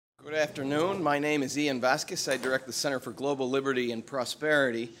Good afternoon. My name is Ian Vasquez. I direct the Center for Global Liberty and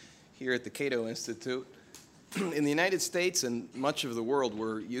Prosperity here at the Cato Institute. In the United States and much of the world,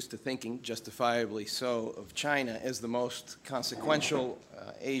 we're used to thinking, justifiably so, of China as the most consequential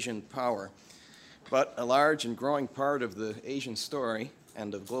Asian power. But a large and growing part of the Asian story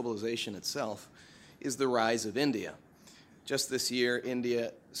and of globalization itself is the rise of India. Just this year,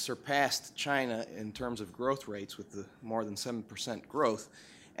 India surpassed China in terms of growth rates with the more than 7% growth,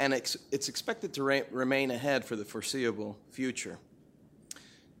 and it's expected to remain ahead for the foreseeable future.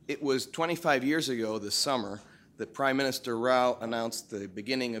 It was 25 years ago this summer that Prime Minister Rao announced the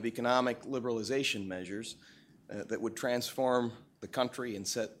beginning of economic liberalization measures that would transform the country and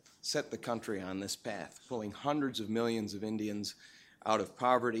set the country on this path, pulling hundreds of millions of Indians out of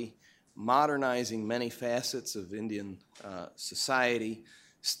poverty, modernizing many facets of Indian society,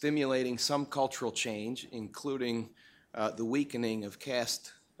 stimulating some cultural change, including the weakening of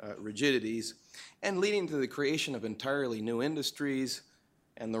caste rigidities, and leading to the creation of entirely new industries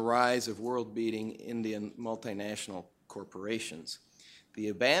and the rise of world-beating Indian multinational corporations. The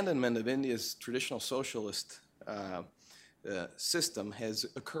abandonment of India's traditional socialist system has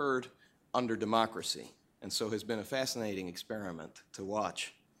occurred under democracy, and so has been a fascinating experiment to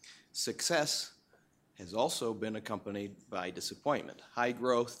watch. Success has also been accompanied by disappointment. High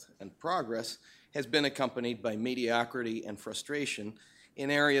growth and progress has been accompanied by mediocrity and frustration in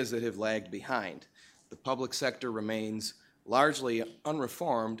areas that have lagged behind. The public sector remains largely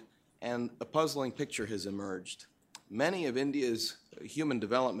unreformed, and a puzzling picture has emerged. Many of India's human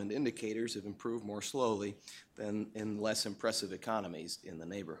development indicators have improved more slowly than in less impressive economies in the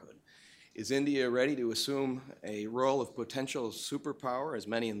neighborhood. Is India ready to assume a role of potential superpower, as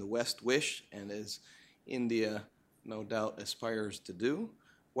many in the West wish, and as India no doubt aspires to do?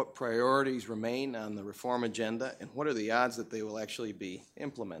 What priorities remain on the reform agenda, and what are the odds that they will actually be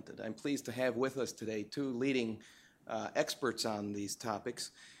implemented? I'm pleased to have with us today two leading experts on these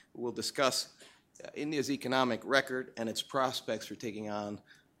topics who will discuss India's economic record and its prospects for taking on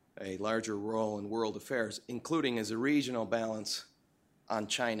a larger role in world affairs, including as a regional balance on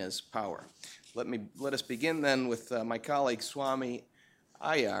China's power. Let us begin then with my colleague Swami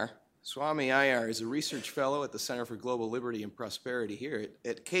Iyer. Swami Iyer is a research fellow at the Center for Global Liberty and Prosperity here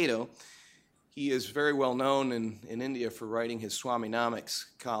at Cato. He is very well known in India for writing his Swaminanomics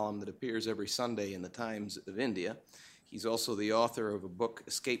column that appears every Sunday in the Times of India. He's also the author of a book,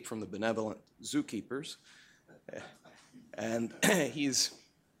 Escape from the Benevolent Zookeepers. And he's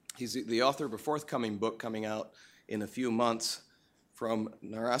the author of a forthcoming book coming out in a few months, From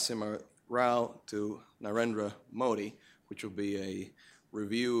Narasimha Rao to Narendra Modi, which will be a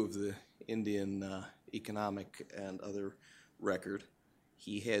review of the Indian economic and other record.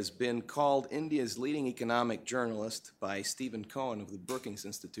 He has been called India's leading economic journalist by Stephen Cohen of the Brookings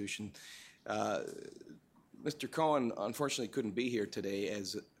Institution. Mr. Cohen unfortunately couldn't be here today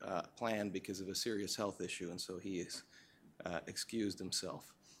as planned because of a serious health issue, and so he has excused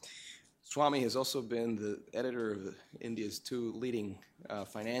himself. Swami has also been the editor of India's two leading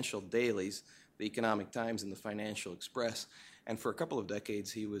financial dailies, the Economic Times and the Financial Express, and for a couple of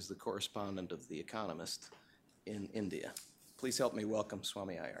decades he was the correspondent of The Economist in India. Please help me welcome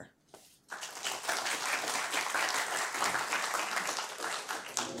Swami Iyer.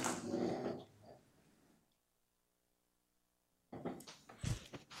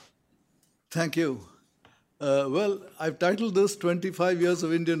 Thank you. Well, I've titled this 25 Years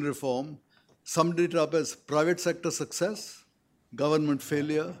of Indian Reform, summed it up as private sector success, government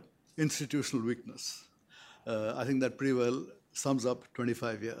failure, institutional weakness. I think that pretty well sums up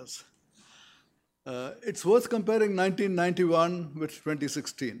 25 years. It's worth comparing 1991 with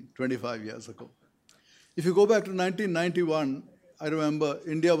 2016, 25 years ago. If you go back to 1991, I remember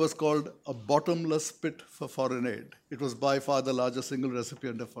India was called a bottomless pit for foreign aid. It was by far the largest single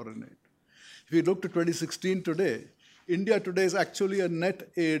recipient of foreign aid. If you look to 2016 today, India today is actually a net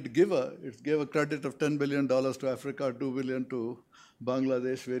aid giver. It gave a credit of $10 billion to Africa, $2 billion to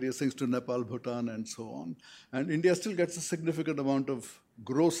Bangladesh, various things to Nepal, Bhutan, and so on. And India still gets a significant amount of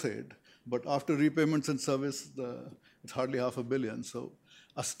gross aid, but after repayments and service, it's hardly $500 million. So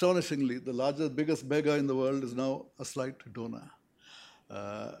astonishingly, the largest, biggest beggar in the world is now a slight donor.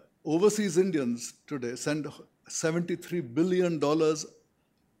 Overseas Indians today send $73 billion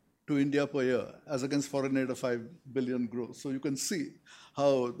to India per year, as against foreign aid of $5 billion gross. So you can see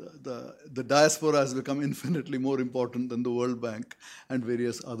how the diaspora has become infinitely more important than the World Bank and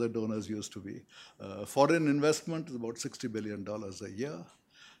various other donors used to be. Foreign investment is about $60 billion a year.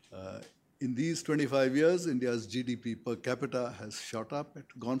 In these 25 years, India's GDP per capita has shot up.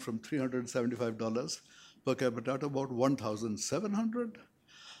 It's gone from $375 per capita to about $1,700.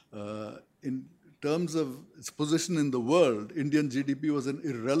 In terms of its position in the world, Indian GDP was an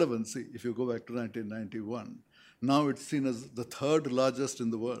irrelevancy if you go back to 1991. Now it's seen as the third largest in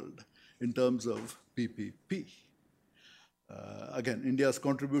the world in terms of PPP. Again, India's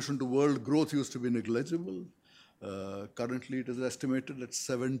contribution to world growth used to be negligible. Currently, it is estimated that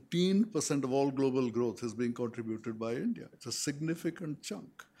 17% of all global growth is being contributed by India. It's a significant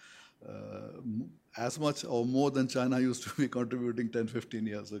chunk, as much or more than China used to be contributing 10, 15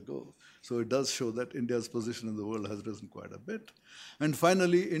 years ago. So it does show that India's position in the world has risen quite a bit. And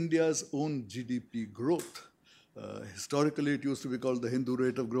finally, India's own GDP growth. Historically, it used to be called the Hindu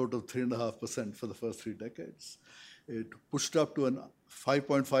rate of growth of 3.5% for the first 3 decades. It pushed up to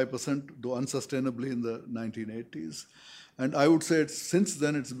 5.5%, though unsustainably in the 1980s. And I would say since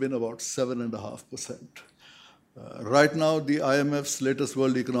then, it's been about 7.5%. Right now, the IMF's latest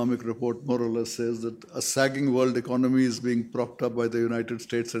World Economic Report more or less says that a sagging world economy is being propped up by the United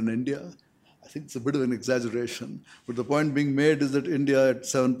States and India. I think it's a bit of an exaggeration, but the point being made is that India at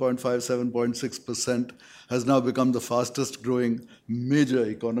 7.5, 7.6% has now become the fastest growing major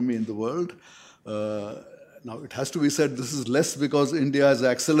economy in the world. Now, it has to be said this is less because India has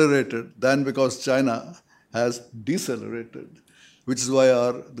accelerated than because China has decelerated, which is why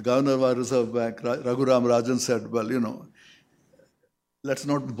the governor of our Reserve Bank, Raghuram Rajan, said, well, let's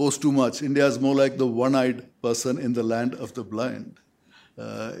not boast too much. India is more like the one-eyed person in the land of the blind.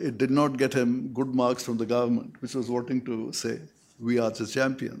 It did not get him good marks from the government, which was wanting to say, we are the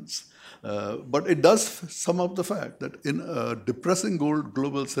champions. But it does sum up the fact that in a depressing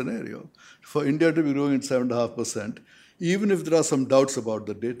global scenario, for India to be growing at 7.5%, even if there are some doubts about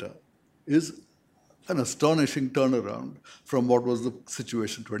the data, is an astonishing turnaround from what was the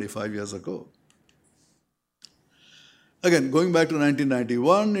situation 25 years ago. Again, going back to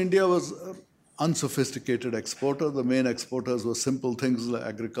 1991, India was an unsophisticated exporter. The main exporters were simple things like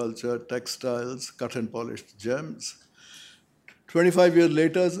agriculture, textiles, cut and polished gems. 25 years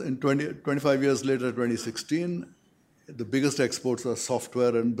later, 2016, the biggest exports are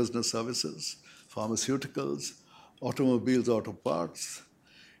software and business services, pharmaceuticals, automobiles, auto parts.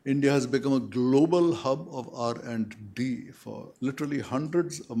 India has become a global hub of R&D for literally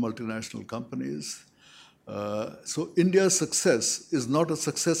hundreds of multinational companies. So India's success is not a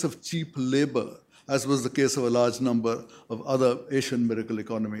success of cheap labor, as was the case of a large number of other Asian miracle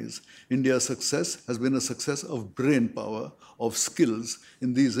economies. India's success has been a success of brain power, of skills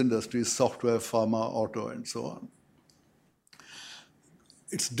in these industries, software, pharma, auto, and so on.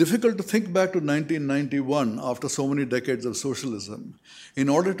 It's difficult to think back to 1991 after so many decades of socialism. In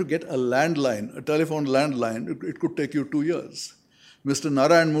order to get a landline, a telephone landline, it could take you 2 years. Mr.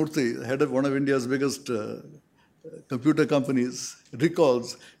 Narayan Murthy, head of one of India's biggest computer companies,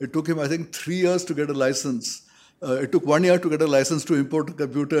 recalls it took him, I think, 3 years to get a license. It took 1 year to get a license to import a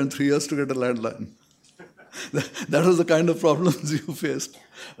computer and 3 years to get a landline. That was the kind of problems you faced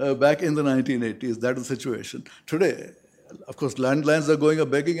back in the 1980s. That was the situation. Today, of course, landlines are going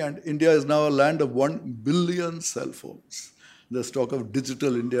a-begging, and India is now a land of 1 billion cell phones. There's talk of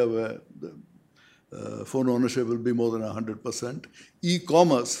digital India where the phone ownership will be more than 100%.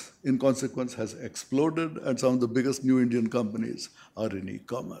 E-commerce, in consequence, has exploded, and some of the biggest new Indian companies are in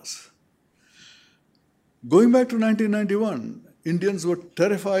e-commerce. Going back to 1991, Indians were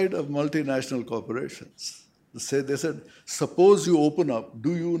terrified of multinational corporations. They said, suppose you open up,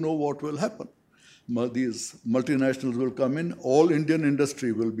 do you know what will happen? These multinationals will come in, all Indian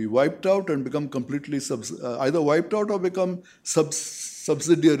industry will be wiped out and become completely either wiped out or become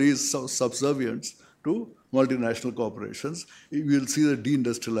subsidiaries, subservients to multinational corporations. We'll see the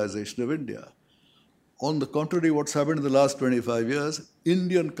deindustrialization of India. On the contrary, what's happened in the last 25 years,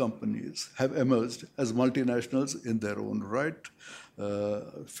 Indian companies have emerged as multinationals in their own right.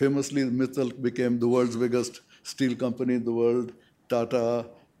 Famously, Mittal became the world's biggest steel company in the world. Tata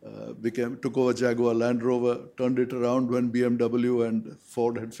took over Jaguar Land Rover, turned it around when BMW and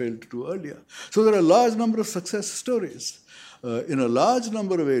Ford had failed to do earlier. So there are a large number of success stories. In a large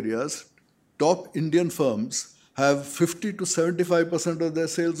number of areas, top Indian firms have 50 to 75% of their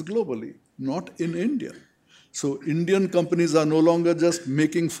sales globally, not in India. So Indian companies are no longer just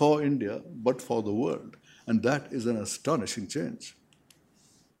making for India, but for the world. And that is an astonishing change.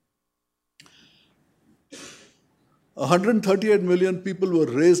 138 million people were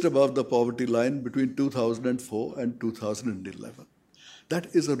raised above the poverty line between 2004 and 2011. That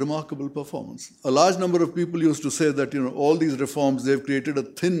is a remarkable performance. A large number of people used to say that, all these reforms, they've created a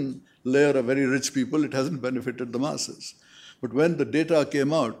thin layer of very rich people. It hasn't benefited the masses. But when the data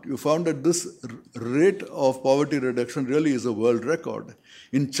came out, you found that this rate of poverty reduction really is a world record.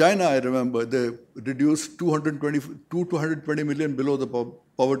 In China, I remember, they reduced 220 million below the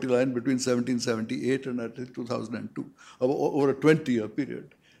poverty line between 1778 and I think 2002, over a 20-year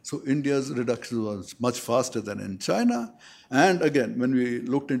period. So India's reduction was much faster than in China. And again, when we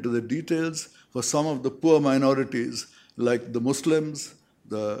looked into the details, for some of the poor minorities, like the Muslims,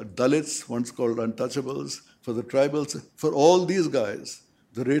 the Dalits, once called untouchables, for the tribals, for all these guys,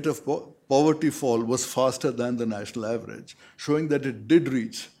 the rate of poverty fall was faster than the national average, showing that it did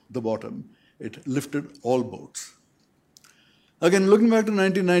reach the bottom. It lifted all boats. Again, looking back to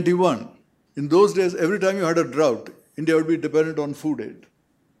 1991, in those days, every time you had a drought, India would be dependent on food aid.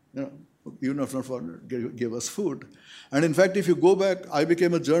 You know, even if not foreign, gave us food. And in fact, if you go back, I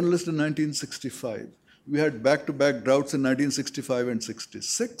became a journalist in 1965. We had back-to-back droughts in 1965 and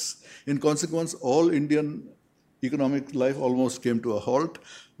 66. In consequence, all Indian economic life almost came to a halt.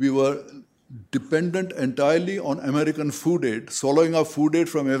 We were dependent entirely on American food aid, swallowing up food aid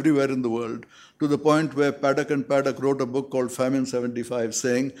from everywhere in the world, to the point where Paddock and Paddock wrote a book called Famine 75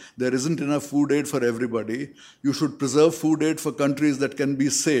 saying there isn't enough food aid for everybody. You should preserve food aid for countries that can be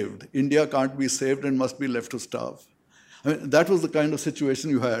saved. India can't be saved and must be left to starve. I mean, that was the kind of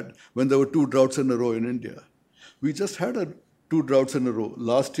situation you had when there were 2 droughts in a row in India. We just had 2 droughts in a row,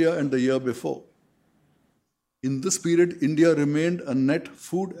 last year and the year before. In this period, India remained a net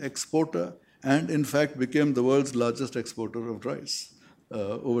food exporter and, in fact, became the world's largest exporter of rice,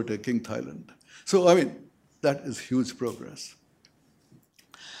 overtaking Thailand. So, I mean, that is huge progress.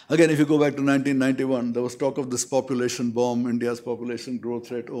 Again, if you go back to 1991, there was talk of this population bomb, India's population growth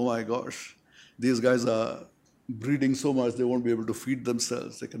rate. Oh my gosh, these guys are breeding so much they won't be able to feed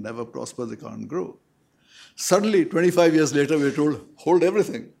themselves. They can never prosper, they can't grow. Suddenly, 25 years later, we're told, hold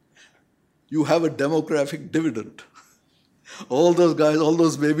everything. You have a demographic dividend. All those guys, all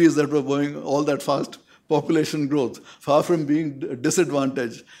those babies that were going all that fast, population growth, far from being a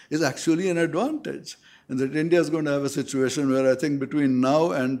disadvantage, is actually an advantage. And that India is going to have a situation where I think between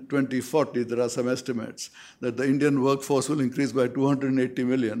now and 2040, there are some estimates that the Indian workforce will increase by 280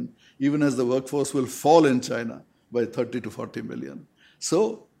 million, even as the workforce will fall in China by 30 to 40 million.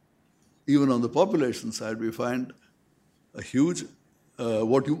 So even on the population side, we find a huge,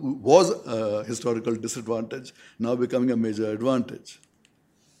 what was a historical disadvantage, now becoming a major advantage.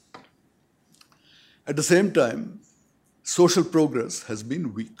 At the same time, social progress has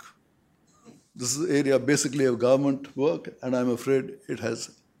been weak. This is an area basically of government work, and I'm afraid it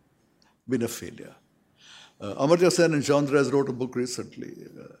has been a failure. Amartya Sen and Jean Drèze wrote a book recently,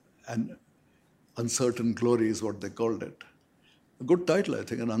 An Uncertain Glory is what they called it. A good title, I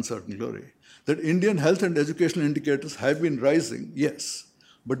think, An Uncertain Glory. That Indian health and educational indicators have been rising, yes,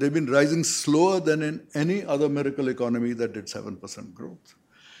 but they've been rising slower than in any other miracle economy that did 7% growth.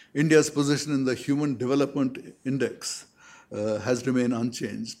 India's position in the Human Development Index has remained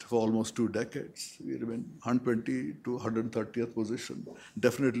unchanged for almost 2 decades. We remain 120 to 130th position,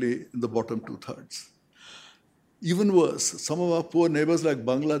 definitely in the bottom 2/3. Even worse, some of our poor neighbors like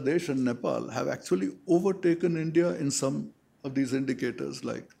Bangladesh and Nepal have actually overtaken India in some of these indicators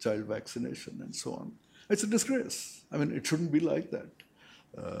like child vaccination and so on. It's a disgrace. I mean, it shouldn't be like that.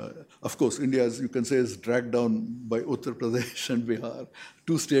 Of course, India, as you can say, is dragged down by Uttar Pradesh and Bihar,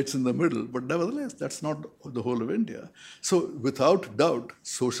 2 states in the middle, but nevertheless, that's not the whole of India. So without doubt,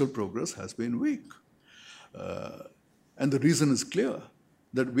 social progress has been weak. And the reason is clear,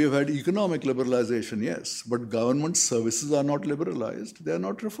 that we have had economic liberalization, yes, but government services are not liberalized, they are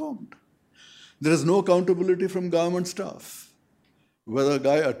not reformed. There is no accountability from government staff. Whether a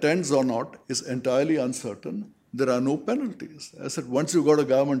guy attends or not is entirely uncertain. There are no penalties. I said, once you got a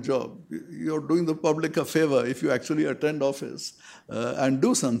government job, you're doing the public a favor if you actually attend office and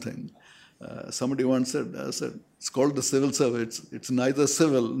do something. Somebody once said, it's called the civil service. It's neither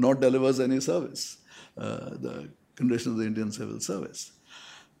civil nor delivers any service, the condition of the Indian civil service.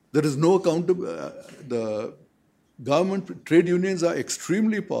 There is no accountability. The government, trade unions are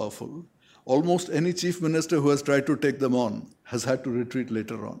extremely powerful. Almost any chief minister who has tried to take them on has had to retreat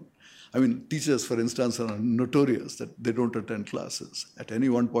later on. I mean, teachers, for instance, are notorious that they don't attend classes. At any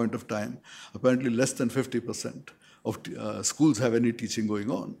one point of time, apparently less than 50% of schools have any teaching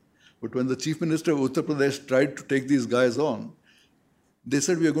going on. But when the chief minister of Uttar Pradesh tried to take these guys on, they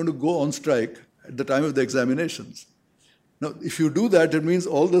said, we are going to go on strike at the time of the examinations. Now, if you do that, it means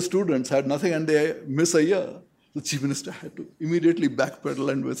all the students had nothing and they miss a year. The chief minister had to immediately backpedal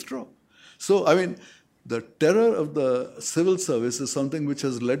and withdraw. So, I mean, the terror of the civil service is something which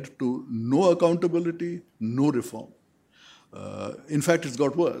has led to no accountability, no reform. In fact, it's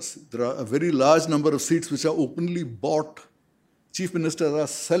got worse. There are a very large number of seats which are openly bought chief ministers are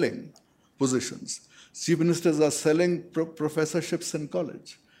selling positions. Chief ministers are selling professorships in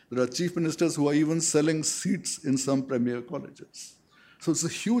college. There are chief ministers who are even selling seats in some premier colleges. So it's a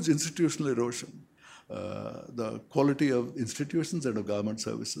huge institutional erosion. The quality of institutions and of government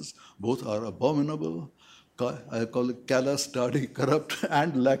services, both are abominable. I call it callous, tardy, corrupt,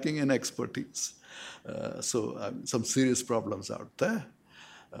 and lacking in expertise. Some serious problems out there.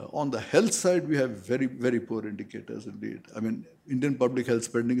 On the health side, we have very, very poor indicators indeed. I mean, Indian public health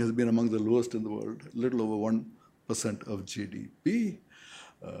spending has been among the lowest in the world, a little over 1% of GDP.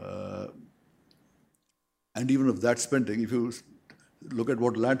 And even of that spending, if you look at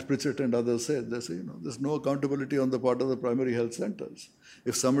what Lant Pritchett and others said, they say, there's no accountability on the part of the primary health centers.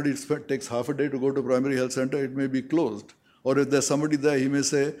 If somebody takes half a day to go to a primary health center, it may be closed. Or if there's somebody there, he may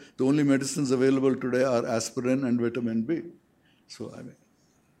say, the only medicines available today are aspirin and vitamin B. So, I mean,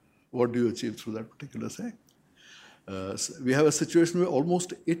 what do you achieve through that particular thing? So we have a situation where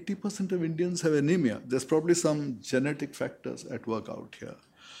almost 80% of Indians have anemia. There's probably some genetic factors at work out here.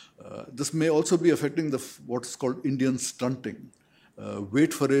 This may also be affecting what's called Indian stunting.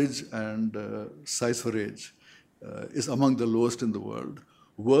 Weight for age and size for age is among the lowest in the world,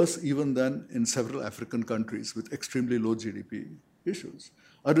 worse even than in several African countries with extremely low GDP issues.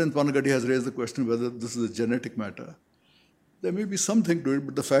 Arvind Panagadi has raised the question whether this is a genetic matter. There may be something to it,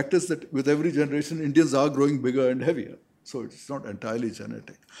 but the fact is that with every generation, Indians are growing bigger and heavier. So it's not entirely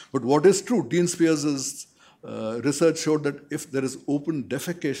genetic. But what is true, Dean Spears' research showed that if there is open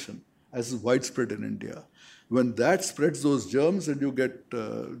defecation, as is widespread in India, when that spreads those germs and you get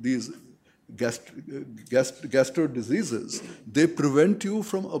these gastro diseases, they prevent you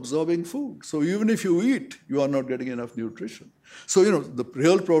from absorbing food. So even if you eat, you are not getting enough nutrition. So, the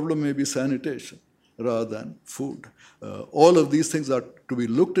real problem may be sanitation rather than food. All of these things are to be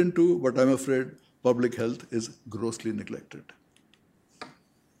looked into, but I'm afraid public health is grossly neglected.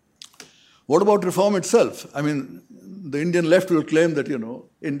 What about reform itself? I mean, the Indian left will claim that,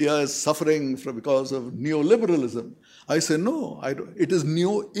 India is suffering because of neoliberalism. I say no, it is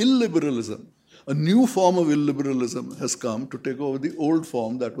neo-illiberalism. A new form of illiberalism has come to take over the old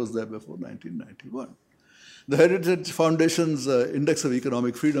form that was there before 1991. The Heritage Foundation's Index of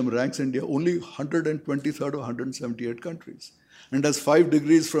Economic Freedom ranks India only 123rd of 178 countries and has 5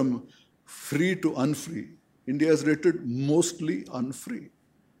 degrees from free to unfree. India is rated mostly unfree.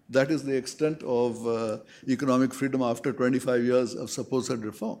 That is the extent of economic freedom after 25 years of supposed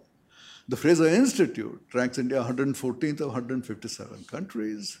reform. The Fraser Institute ranks India 114th of 157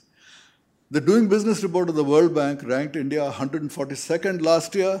 countries. The Doing Business report of the World Bank ranked India 142nd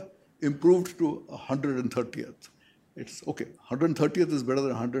last year, improved to 130th. It's okay, 130th is better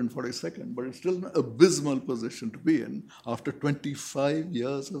than 142nd, but it's still an abysmal position to be in after 25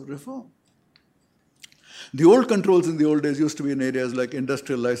 years of reform. The old controls in the old days used to be in areas like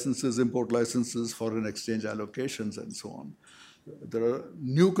industrial licenses, import licenses, foreign exchange allocations, and so on. There are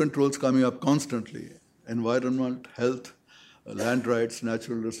new controls coming up constantly. Environment, health, land rights,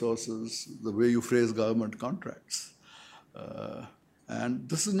 natural resources, the way you phrase government contracts. And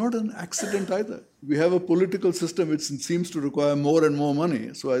this is not an accident either. We have a political system which seems to require more and more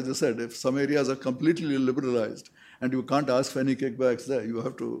money. So as I said, if some areas are completely liberalized and you can't ask for any kickbacks there, you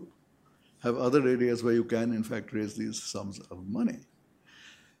have to have other areas where you can, in fact, raise these sums of money.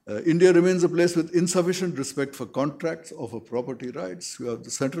 India remains a place with insufficient respect for contracts or for property rights. You have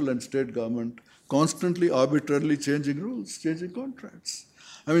the central and state government constantly arbitrarily changing rules, changing contracts.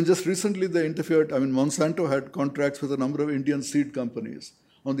 I mean, just recently they interfered. Monsanto had contracts with a number of Indian seed companies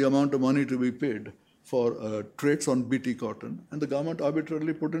on the amount of money to be paid for traits on BT cotton, and the government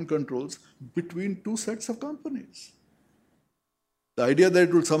arbitrarily put in controls between 2 sets of companies. The idea that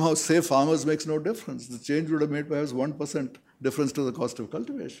it will somehow save farmers makes no difference. The change would have made perhaps 1% difference to the cost of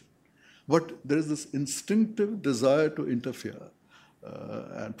cultivation. But there is this instinctive desire to interfere,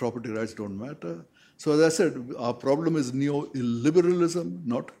 and property rights don't matter. So as I said, our problem is neo-illiberalism,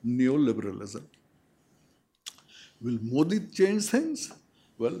 not neoliberalism. Will Modi change things?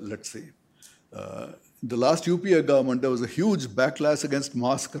 Well, let's see. The last UPA government, there was a huge backlash against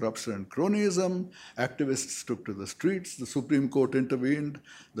mass corruption and cronyism. Activists took to the streets. The Supreme Court intervened.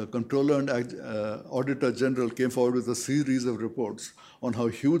 The Comptroller and Auditor General came forward with a series of reports on how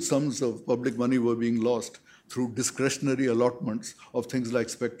huge sums of public money were being lost through discretionary allotments of things like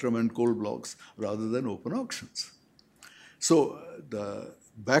spectrum and coal blocks rather than open auctions. So the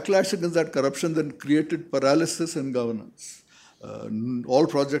backlash against that corruption then created paralysis in governance. All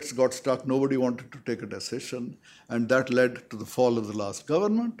projects got stuck, nobody wanted to take a decision, and that led to the fall of the last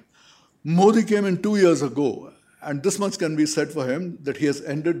government. Modi came in 2 years ago, and this much can be said for him, that he has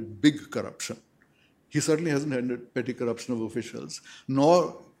ended big corruption. He certainly hasn't ended petty corruption of officials,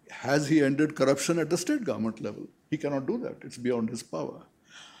 nor has he ended corruption at the state government level. He cannot do that. It's beyond his power.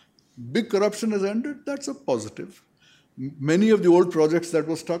 Big corruption has ended. That's a positive. Many of the old projects that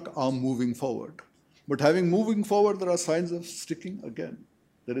were stuck are moving forward. But having moving forward, there are signs of sticking again.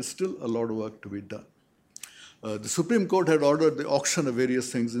 There is still a lot of work to be done. The Supreme Court had ordered the auction of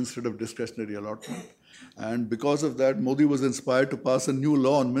various things instead of discretionary allotment. And because of that, Modi was inspired to pass a new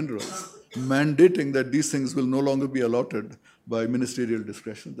law on minerals, mandating that these things will no longer be allotted by ministerial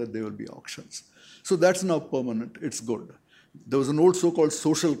discretion, that they will be auctions. So that's now permanent. It's good. There was an old so-called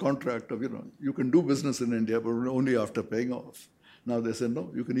social contract of, you can do business in India, but only after paying off. Now they say,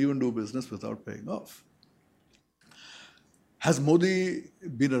 no, you can even do business without paying off. Has Modi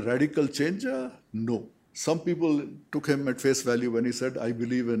been a radical changer? No. Some people took him at face value when he said, I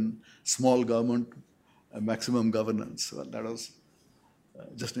believe in small government, maximum governance. Well, that was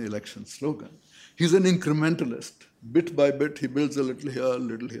just an election slogan. He's an incrementalist. Bit by bit, he builds a little here, a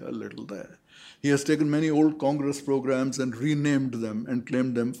little there. He has taken many old Congress programs and renamed them and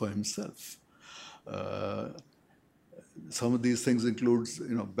claimed them for himself. Some of these things include,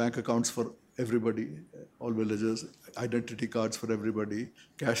 bank accounts for everybody, all villagers, identity cards for everybody,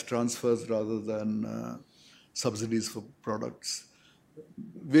 cash transfers rather than subsidies for products.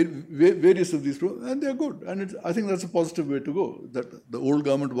 Various of these programs, and they're good. And I think that's a positive way to go, that the old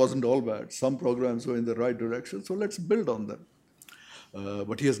government wasn't all bad. Some programs were in the right direction, so let's build on them.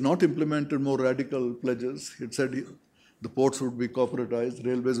 But he has not implemented more radical pledges. He said the ports would be corporatized,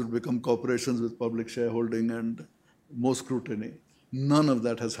 railways would become corporations with public shareholding and more scrutiny. None of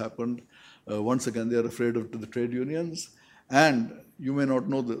that has happened. Once again, they are afraid of the trade unions. And you may not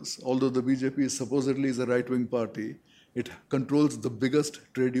know this, although the BJP supposedly is a right-wing party, it controls the biggest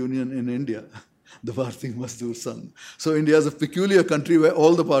trade union in India, the Bharatiya Mazdoor Sangh. So India is a peculiar country where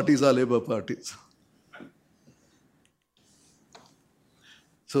all the parties are labor parties.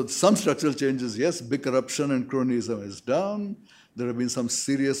 So some structural changes, yes, big corruption and cronyism is down. There have been some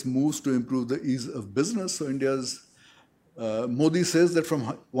serious moves to improve the ease of business. So India's, Modi says that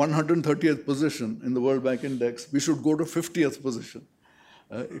from 130th position in the World Bank Index, we should go to 50th position.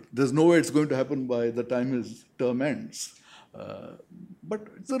 There's no way it's going to happen by the time his term ends. But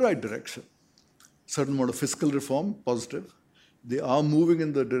it's the right direction. Certain amount of fiscal reform, positive. They are moving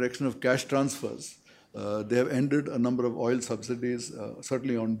in the direction of cash transfers. They have ended a number of oil subsidies,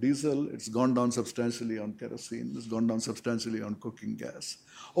 certainly on diesel. It's gone down substantially on kerosene. It's gone down substantially on cooking gas.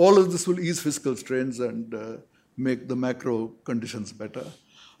 All of this will ease fiscal strains and make the macro conditions better.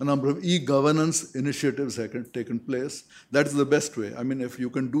 A number of e-governance initiatives have taken place. That's the best way. I mean, if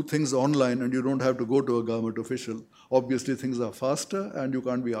you can do things online and you don't have to go to a government official, obviously things are faster and you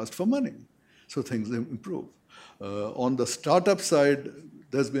can't be asked for money. So things improve. On the startup side,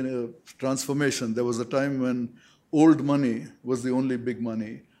 there's been a transformation. There was a time when old money was the only big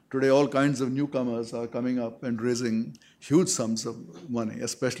money. Today, all kinds of newcomers are coming up and raising huge sums of money,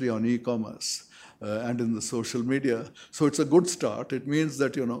 especially on e-commerce and in the social media. So it's a good start. It means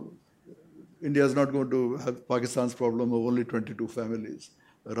that, India is not going to have Pakistan's problem of only 22 families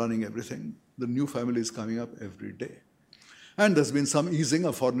running everything. The new family is coming up every day. And there's been some easing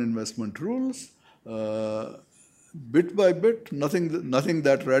of foreign investment rules. Bit by bit, nothing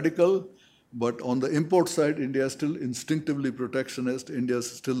that radical, but on the import side, India is still instinctively protectionist. India is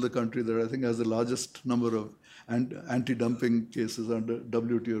still the country that I think has the largest number of anti-dumping cases under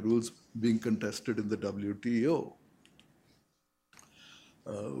WTO rules being contested in the WTO.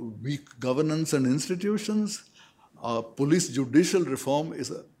 Weak governance and institutions. Police judicial reform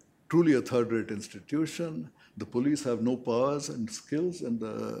is truly a third-rate institution. The police have no powers and skills, and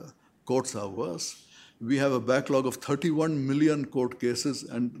the courts are worse. We have a backlog of 31 million court cases,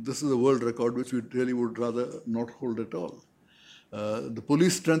 and this is a world record which we really would rather not hold at all. The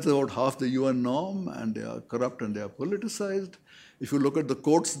police strength is about half the UN norm, and they are corrupt and they are politicized. If you look at the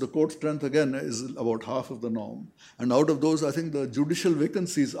court strength again is about half of the norm. And out of those, I think the judicial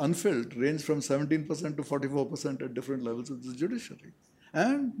vacancies unfilled range from 17% to 44% at different levels of the judiciary.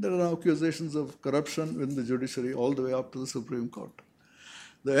 And there are accusations of corruption in the judiciary all the way up to the Supreme Court.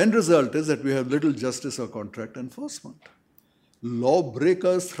 The end result is that we have little justice or contract enforcement.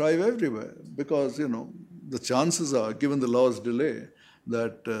 Lawbreakers thrive everywhere because, the chances are, given the law's delay,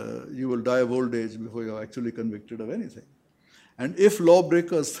 that you will die of old age before you're actually convicted of anything. And if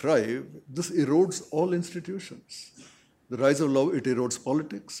lawbreakers thrive, this erodes all institutions. The rise of law, it erodes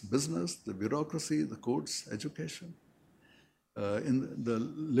politics, business, the bureaucracy, the courts, education. In the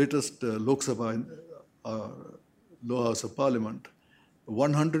latest Lok Sabha, Lower House of Parliament,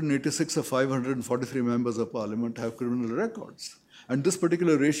 186 of 543 members of parliament have criminal records. And this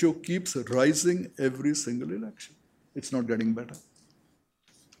particular ratio keeps rising every single election. It's not getting better.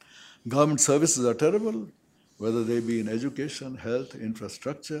 Government services are terrible, whether they be in education, health,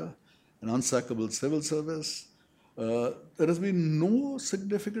 infrastructure, an unsackable civil service. There has been no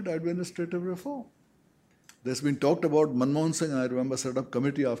significant administrative reform. There's been talked about Manmohan Singh, I remember, set up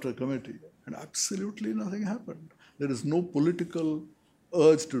committee after committee, and absolutely nothing happened. There is no political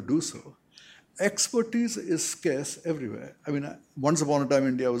urge to do so. Expertise is scarce everywhere. I mean, once upon a time,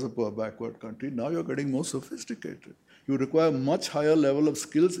 India was a poor, backward country. Now you're getting more sophisticated. You require much higher level of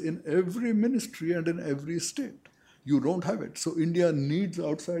skills in every ministry and in every state. You don't have it. So India needs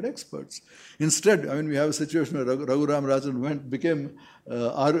outside experts. Instead, I mean, we have a situation where Raghuram Rajan became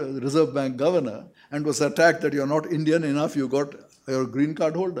our Reserve Bank governor and was attacked that you're not Indian enough, you got your green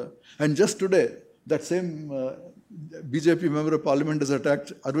card holder. And just today, that same BJP member of parliament has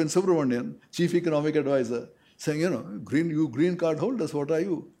attacked Arvind Subramanian, chief economic advisor, saying, you green card holders, what are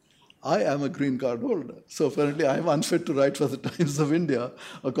you? I am a green card holder. So apparently I am unfit to write for the Times of India,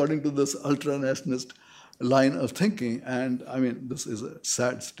 according to this ultra-nationalist line of thinking. And I mean, this is a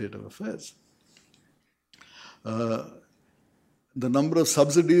sad state of affairs. The number of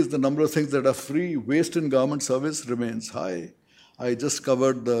subsidies, the number of things that are free, waste in government service remains high. I just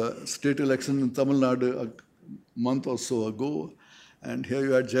covered the state election in Tamil Nadu a month or so ago. And here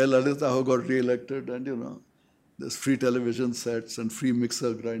you had Jayalalitha who got re-elected, and there's free television sets and free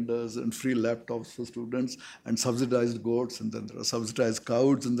mixer grinders and free laptops for students and subsidized goats, and then there are subsidized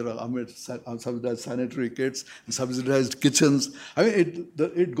cows, and there are subsidized sanitary kits and subsidized kitchens. I mean,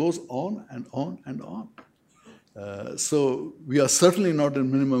 it goes on and on and on. So we are certainly not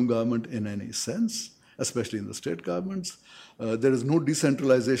in minimum government in any sense, especially in the state governments. There is no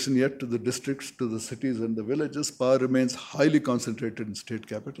decentralization yet to the districts, to the cities and the villages. Power remains highly concentrated in state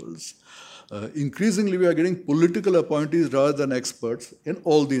capitals. Increasingly, we are getting political appointees rather than experts in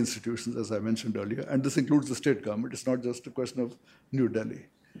all the institutions, as I mentioned earlier, and this includes the state government. It's not just a question of New Delhi.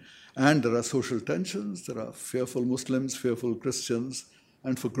 And there are social tensions, there are fearful Muslims, fearful Christians,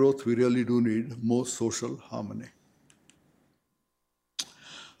 and for growth, we really do need more social harmony.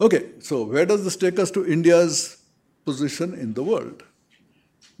 Okay, so where does this take us to India's position in the world?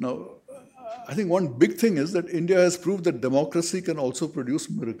 Now, I think one big thing is that India has proved that democracy can also produce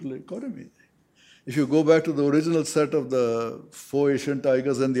miracle economy. If you go back to the original set of the 4 Asian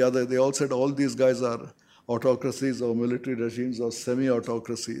tigers and the other, they all said all these guys are autocracies or military regimes or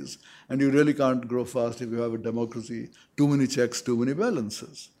semi-autocracies, and you really can't grow fast if you have a democracy, too many checks, too many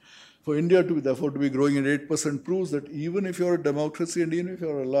balances. For India to be growing at 8% proves that even if you're a democracy and even if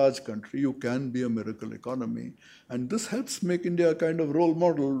you're a large country, you can be a miracle economy. And this helps make India a kind of role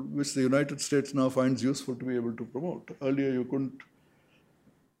model which the United States now finds useful to be able to promote. Earlier, you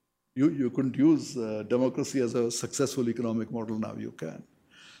couldn't use democracy as a successful economic model. Now you can.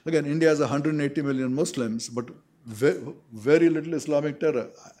 Again, India has 180 million Muslims, but very little Islamic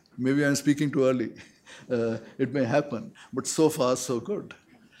terror. Maybe I'm speaking too early. It may happen, but so far, so good.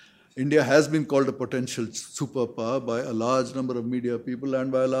 India has been called a potential superpower by a large number of media people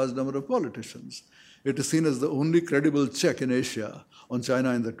and by a large number of politicians. It is seen as the only credible check in Asia on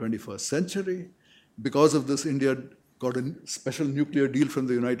China in the 21st century. Because of this, India got a special nuclear deal from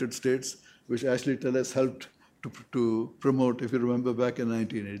the United States, which Ashley Tellis helped to promote, if you remember, back in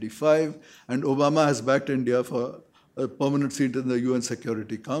 1985. And Obama has backed India for a permanent seat in the UN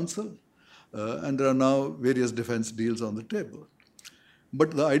Security Council. And there are now various defense deals on the table.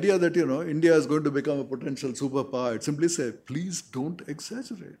 But the idea that, India is going to become a potential superpower, I'd simply say, please don't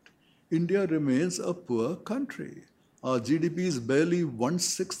exaggerate. India remains a poor country. Our GDP is barely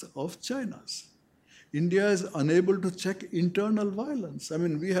 1/6 of China's. India is unable to check internal violence. I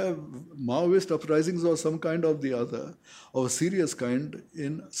mean, we have Maoist uprisings or some kind of the other, of a serious kind,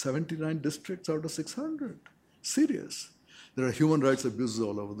 in 79 districts out of 600. Serious. There are human rights abuses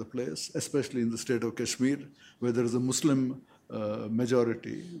all over the place, especially in the state of Kashmir, where there is a Muslim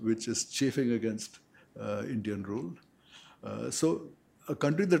majority which is chafing against Indian rule. So a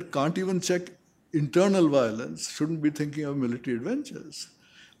country that can't even check internal violence shouldn't be thinking of military adventures.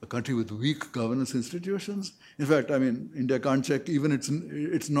 A country with weak governance institutions. In fact, I mean, India can't check even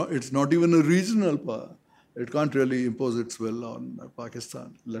it's not even a regional power. It can't really impose its will on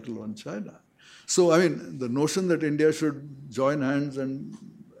Pakistan, let alone China. So, I mean, the notion that India should join hands and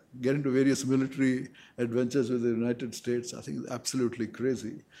get into various military adventures with the United States, I think is absolutely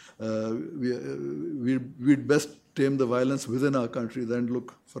crazy. We'd best tame the violence within our country than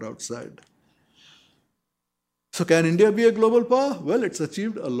look for outside. So can India be a global power? Well, it's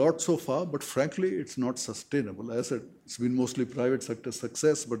achieved a lot so far, but frankly, it's not sustainable. As I said, it's been mostly private sector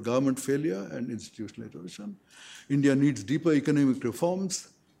success, but government failure and institutional erosion. India needs deeper economic reforms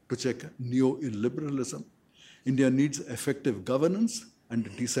to check neoliberalism. India needs effective governance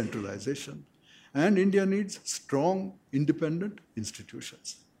and decentralization. And India needs strong, independent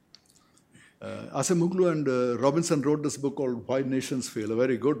institutions. Acemoglu and Robinson wrote this book called Why Nations Fail, a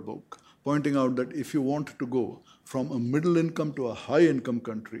very good book, pointing out that if you want to go from a middle income to a high income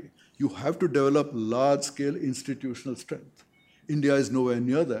country, you have to develop large scale institutional strength. India is nowhere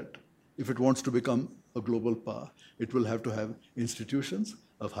near that. If it wants to become a global power, it will have to have institutions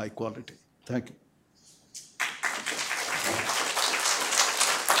of high quality. Thank you.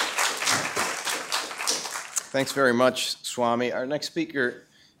 Thanks very much, Swami. Our next speaker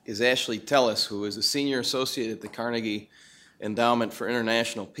is Ashley Tellis, who is a senior associate at the Carnegie Endowment for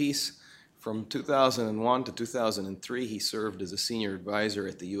International Peace. From 2001 to 2003, he served as a senior advisor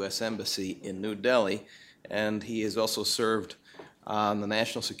at the U.S. Embassy in New Delhi, and he has also served on the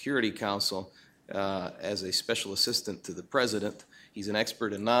National Security Council as a special assistant to the president. He's an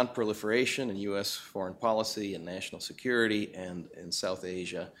expert in non-proliferation and U.S. foreign policy and national security and in South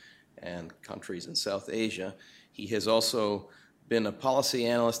Asia and countries in South Asia. He has also been a policy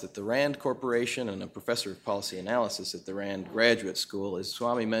analyst at the RAND Corporation and a professor of policy analysis at the RAND Graduate School. As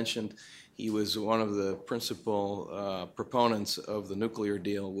Swami mentioned, he was one of the principal proponents of the nuclear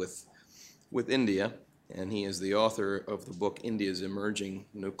deal with India, and he is the author of the book, India's Emerging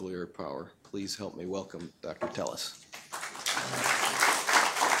Nuclear Power. Please help me welcome Dr. Tellis.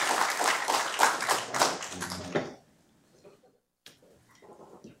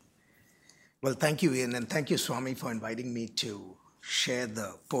 Well, thank you, Ian, and thank you, Swami, for inviting me to share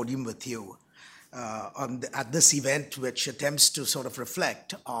the podium with you at this event, which attempts to sort of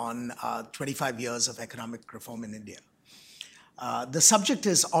reflect on 25 years of economic reform in India. The subject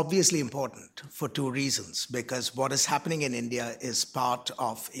is obviously important for two reasons, because what is happening in India is part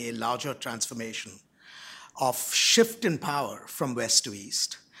of a larger transformation of shift in power from west to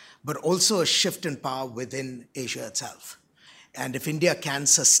east, but also a shift in power within Asia itself. And if India can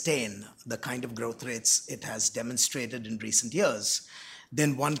sustain the kind of growth rates it has demonstrated in recent years,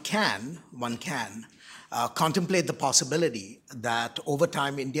 then one can contemplate the possibility that over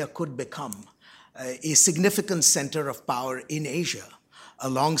time India could become a significant center of power in Asia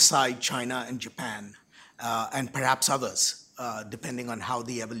alongside China and Japan and perhaps others, depending on how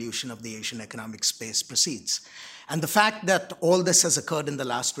the evolution of the Asian economic space proceeds. And the fact that all this has occurred in the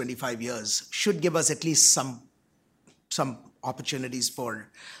last 25 years should give us at least some opportunities for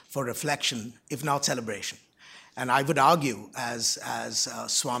reflection, if not celebration. And I would argue, as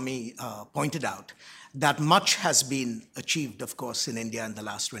Swami pointed out, that much has been achieved, of course, in India in the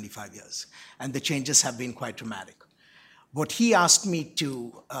last 25 years, and the changes have been quite dramatic. What he asked me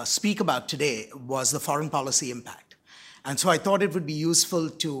to speak about today was the foreign policy impact. And so I thought it would be useful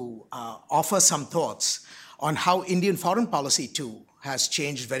to offer some thoughts on how Indian foreign policy, too, has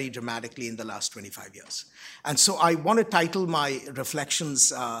changed very dramatically in the last 25 years. And so I want to title my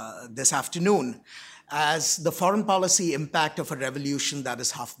reflections this afternoon as the foreign policy impact of a revolution that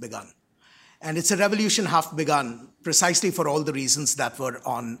is half begun. And it's a revolution half begun precisely for all the reasons that were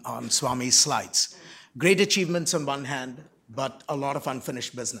on Swami's slides. Great achievements on one hand, but a lot of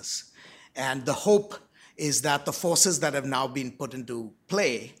unfinished business. And the hope is that the forces that have now been put into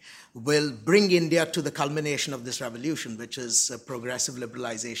play will bring India to the culmination of this revolution, which is a progressive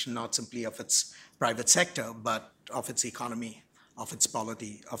liberalization, not simply of its private sector, but of its economy, of its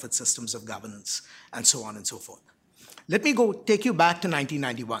polity, of its systems of governance, and so on and so forth. Let me take you back to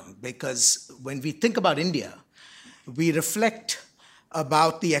 1991, because when we think about India, we reflect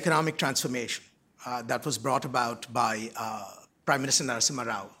about the economic transformation that was brought about by Prime Minister Narasimha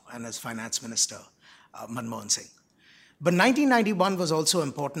Rao and his Finance Minister, Manmohan Singh. But 1991 was also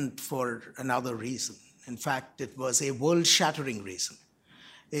important for another reason. In fact, it was a world-shattering reason.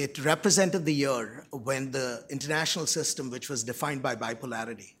 It represented the year when the international system, which was defined by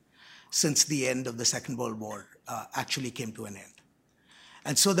bipolarity since the end of the Second World War, actually came to an end.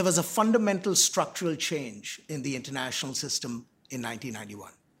 And so there was a fundamental structural change in the international system in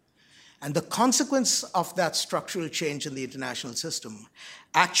 1991. And the consequence of that structural change in the international system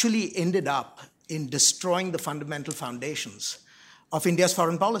actually ended up in destroying the fundamental foundations of India's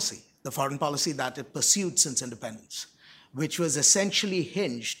foreign policy, the foreign policy that it pursued since independence, which was essentially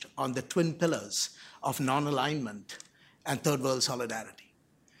hinged on the twin pillars of non-alignment and third world solidarity.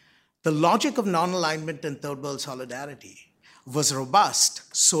 The logic of non-alignment and third world solidarity was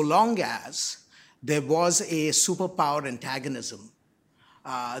robust so long as there was a superpower antagonism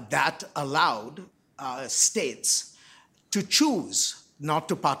that allowed states to choose not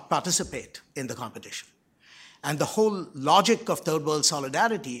to participate in the competition. And the whole logic of third world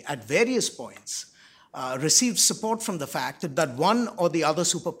solidarity at various points received support from the fact that one or the other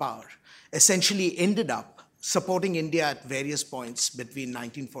superpower essentially ended up supporting India at various points between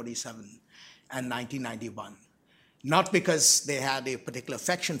 1947 and 1991. Not because they had a particular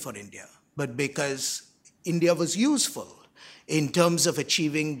affection for India, but because India was useful in terms of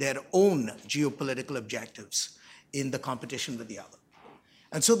achieving their own geopolitical objectives in the competition with the other.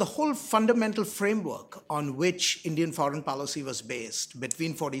 And so the whole fundamental framework on which Indian foreign policy was based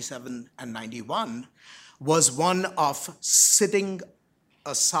between 47 and 91 was one of sitting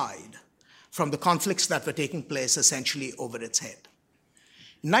aside from the conflicts that were taking place essentially over its head.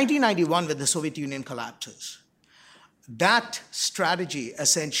 In 1991, when the Soviet Union collapses, that strategy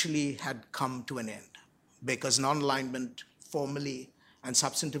essentially had come to an end because non-alignment, formally and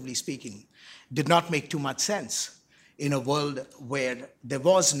substantively speaking, did not make too much sense in a world where there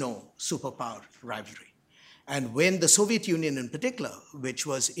was no superpower rivalry. And when the Soviet Union in particular, which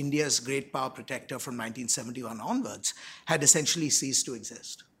was India's great power protector from 1971 onwards, had essentially ceased to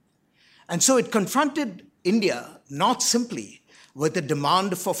exist. And so it confronted India not simply with the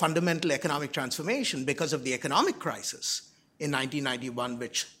demand for fundamental economic transformation because of the economic crisis in 1991,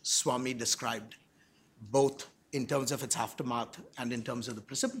 which Swami described both in terms of its aftermath and in terms of the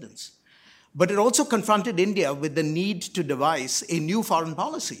precipitants. But it also confronted India with the need to devise a new foreign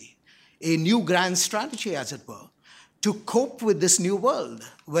policy, a new grand strategy, as it were, to cope with this new world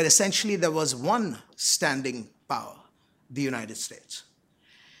where essentially there was one standing power, the United States.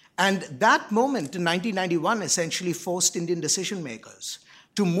 And that moment in 1991 essentially forced Indian decision makers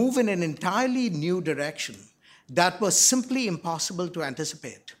to move in an entirely new direction that was simply impossible to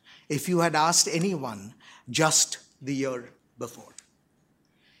anticipate if you had asked anyone just the year before.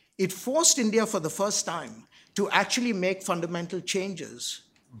 It forced India for the first time to actually make fundamental changes,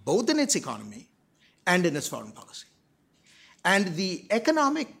 both in its economy and in its foreign policy. And the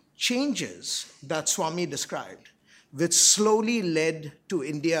economic changes that Swami described, which slowly led to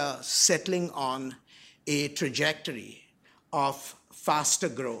India settling on a trajectory of faster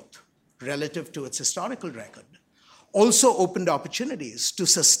growth relative to its historical record, also opened opportunities to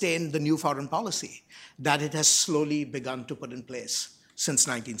sustain the new foreign policy that it has slowly begun to put in place since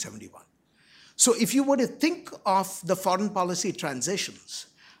 1971. So if you were to think of the foreign policy transitions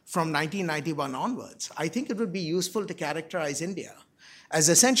from 1991 onwards, I think it would be useful to characterize India as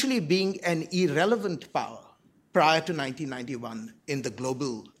essentially being an irrelevant power prior to 1991 in the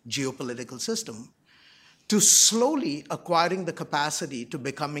global geopolitical system, to slowly acquiring the capacity to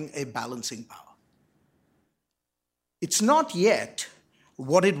becoming a balancing power. It's not yet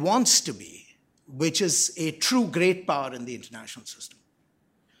what it wants to be, which is a true great power in the international system.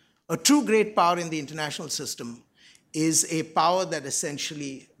 A true great power in the international system is a power that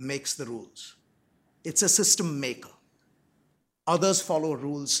essentially makes the rules. It's a system maker. Others follow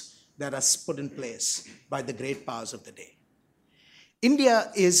rules that are put in place by the great powers of the day.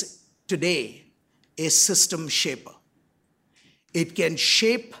 India is today a system shaper. It can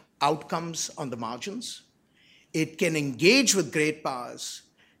shape outcomes on the margins. It can engage with great powers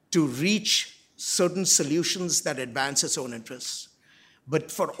to reach certain solutions that advance its own interests.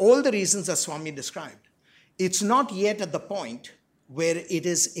 But for all the reasons that Swami described, it's not yet at the point where it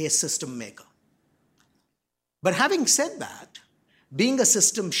is a system maker. But having said that, being a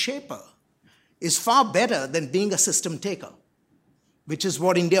system shaper is far better than being a system taker, which is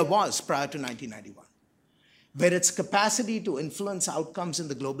what India was prior to 1991, where its capacity to influence outcomes in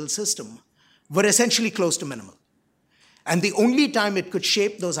the global system were essentially close to minimal. And the only time it could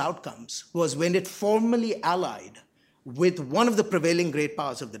shape those outcomes was when it formally allied with one of the prevailing great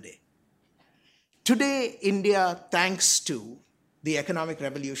powers of the day. Today, India, thanks to the economic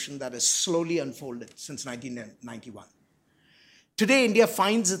revolution that has slowly unfolded since 1991, today India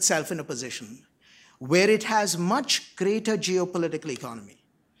finds itself in a position where it has much greater geopolitical economy,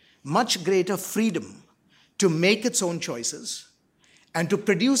 much greater freedom to make its own choices and to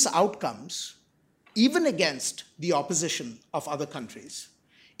produce outcomes even against the opposition of other countries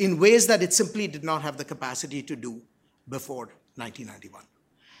in ways that it simply did not have the capacity to do before 1991.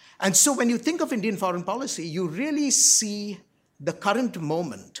 And so when you think of Indian foreign policy, you really see the current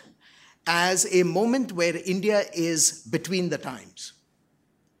moment as a moment where India is between the times.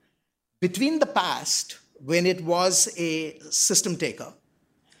 Between the past, when it was a system taker,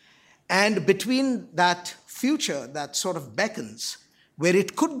 and between that future that sort of beckons, where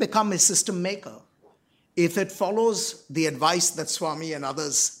it could become a system maker if it follows the advice that Swami and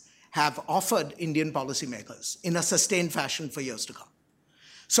others have offered Indian policymakers in a sustained fashion for years to come.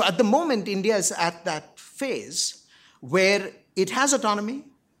 So at the moment, India is at that phase where it has autonomy,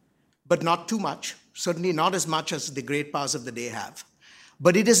 but not too much, certainly not as much as the great powers of the day have.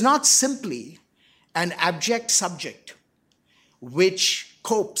 But it is not simply an abject subject which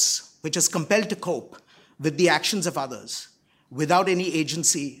copes, which is compelled to cope with the actions of others without any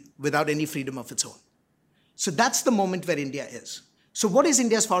agency, without any freedom of its own. So that's the moment where India is. So what is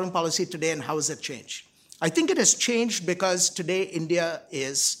India's foreign policy today and how has it changed? I think it has changed because today India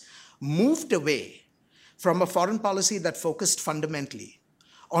is moved away from a foreign policy that focused fundamentally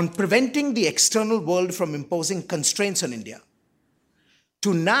on preventing the external world from imposing constraints on India,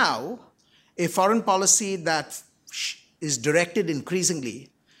 to now a foreign policy that is directed increasingly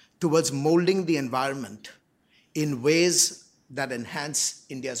towards molding the environment in ways that enhance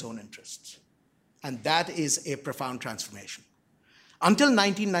India's own interests. And that is a profound transformation. Until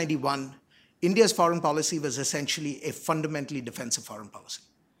 1991, India's foreign policy was essentially a fundamentally defensive foreign policy.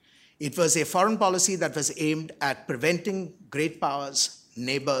 It was a foreign policy that was aimed at preventing great powers,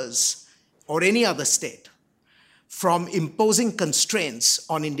 neighbors, or any other state from imposing constraints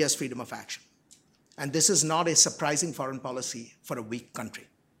on India's freedom of action. And this is not a surprising foreign policy for a weak country.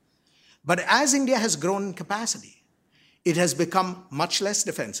 But as India has grown in capacity, it has become much less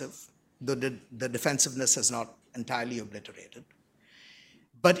defensive, though the defensiveness has not entirely obliterated.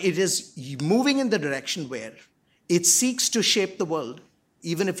 But it is moving in the direction where it seeks to shape the world,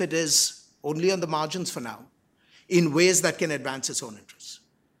 even if it is only on the margins for now, in ways that can advance its own interests.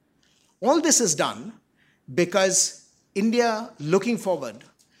 All this is done because India, looking forward,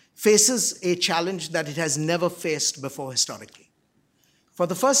 faces a challenge that it has never faced before historically. For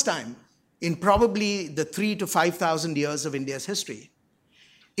the first time in probably the 3,000 to 5,000 years of India's history,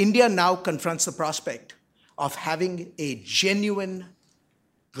 India now confronts the prospect of having a genuine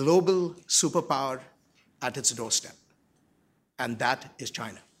global superpower at its doorstep, and that is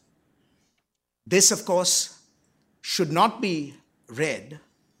China. This, of course, should not be read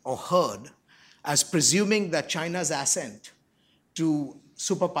or heard as presuming that China's ascent to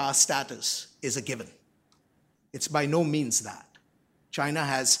superpower status is a given. It's by no means that. China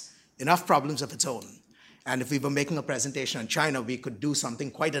has enough problems of its own. And if we were making a presentation on China, we could do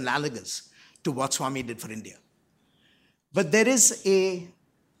something quite analogous to what Swami did for India. But there is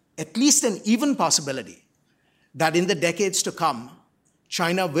at least an even possibility that in the decades to come,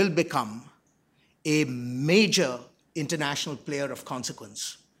 China will become a major international player of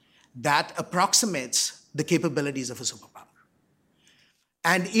consequence that approximates the capabilities of a superpower.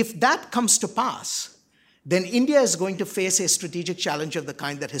 And if that comes to pass, then India is going to face a strategic challenge of the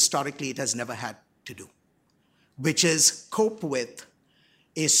kind that historically it has never had to do, which is cope with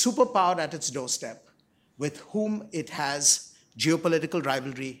a superpower at its doorstep with whom it has geopolitical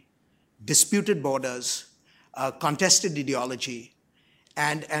rivalry, disputed borders, contested ideology,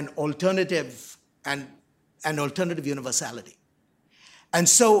 and an alternative universality. And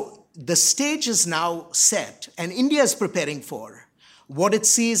so the stage is now set, and India is preparing for what it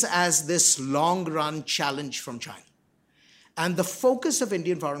sees as this long-run challenge from China. And the focus of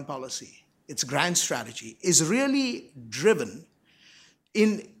Indian foreign policy, its grand strategy, is really driven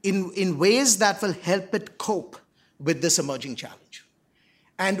in ways that will help it cope with this emerging challenge.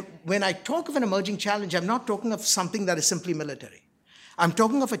 And when I talk of an emerging challenge, I'm not talking of something that is simply military. I'm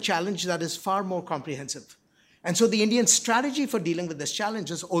talking of a challenge that is far more comprehensive. And so the Indian strategy for dealing with this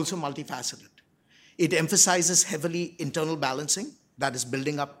challenge is also multifaceted. It emphasizes heavily internal balancing, that is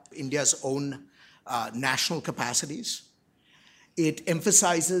building up India's own national capacities. It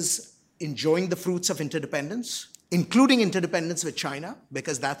emphasizes enjoying the fruits of interdependence, including interdependence with China,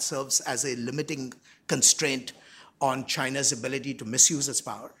 because that serves as a limiting constraint on China's ability to misuse its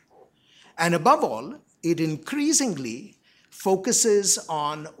power. And above all, it increasingly focuses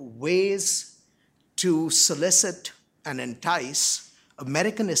on ways to solicit and entice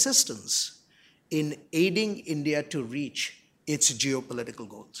American assistance in aiding India to reach its geopolitical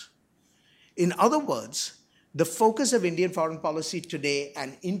goals. In other words, the focus of Indian foreign policy today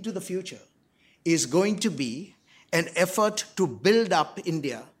and into the future is going to be an effort to build up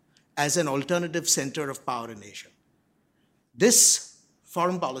India as an alternative center of power in Asia. This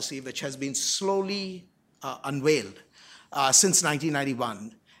foreign policy, which has been slowly unveiled since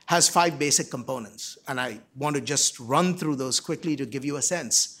 1991, has 5 basic components. And I want to just run through those quickly to give you a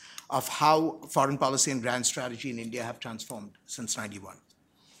sense of how foreign policy and grand strategy in India have transformed since 91.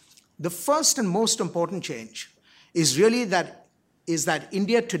 The first and most important change is really that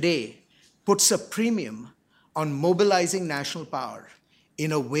India today puts a premium on mobilizing national power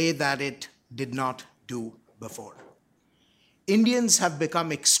in a way that it did not do before. Indians have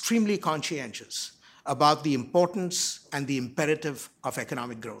become extremely conscientious about the importance and the imperative of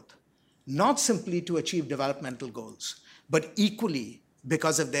economic growth, not simply to achieve developmental goals, but equally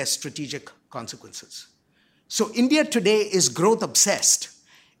because of their strategic consequences. So India today is growth obsessed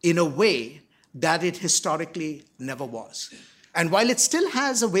in a way that it historically never was. And while it still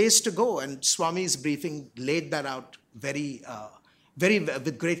has a ways to go, and Swami's briefing laid that out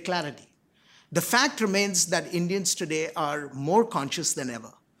with great clarity, the fact remains that Indians today are more conscious than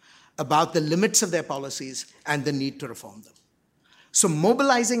ever about the limits of their policies and the need to reform them. So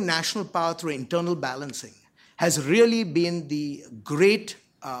mobilizing national power through internal balancing has really been the great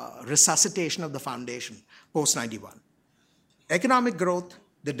resuscitation of the foundation post-91. Economic growth,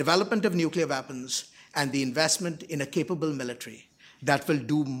 the development of nuclear weapons, and the investment in a capable military that will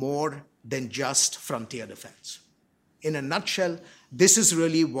do more than just frontier defense. In a nutshell, this is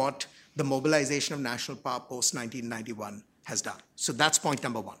really what the mobilization of national power post-1991 has done. So that's point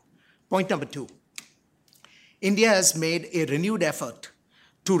number one. Point number two, India has made a renewed effort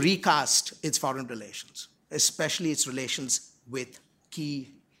to recast its foreign relations, especially its relations with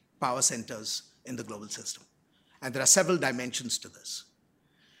key power centers in the global system. And there are several dimensions to this.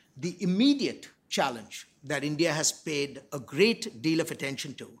 The immediate challenge that India has paid a great deal of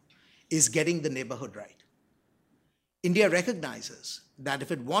attention to is getting the neighborhood right. India recognizes that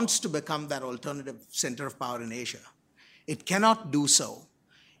if it wants to become that alternative center of power in Asia, it cannot do so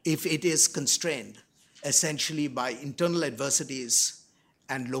if it is constrained essentially by internal adversities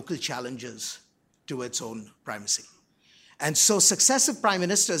and local challenges to its own primacy. And so successive prime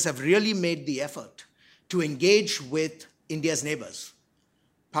ministers have really made the effort to engage with India's neighbors,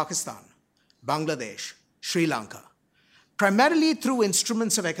 Pakistan, Bangladesh, Sri Lanka, primarily through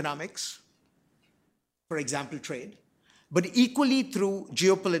instruments of economics, for example, trade, but equally through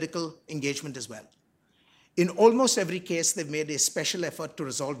geopolitical engagement as well. In almost every case, they've made a special effort to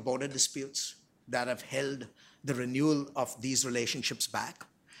resolve border disputes that have held the renewal of these relationships back.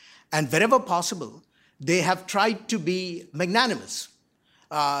 And wherever possible, they have tried to be magnanimous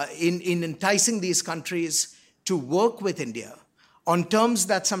in enticing these countries to work with India on terms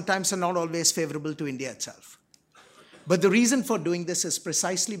that sometimes are not always favorable to India itself. But the reason for doing this is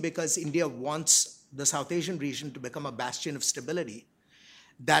precisely because India wants the South Asian region to become a bastion of stability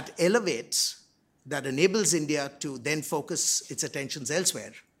that elevates, that enables India to then focus its attentions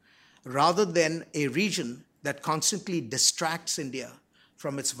elsewhere, rather than a region that constantly distracts India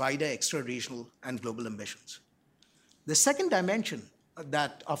from its wider extra-regional and global ambitions. The second dimension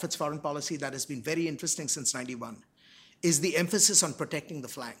of its foreign policy that has been very interesting since '91 is the emphasis on protecting the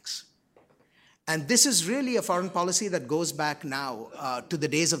flanks. And this is really a foreign policy that goes back now to the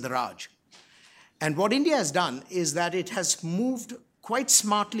days of the Raj. And what India has done is that it has moved quite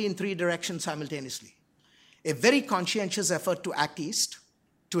smartly in three directions simultaneously. A very conscientious effort to act east,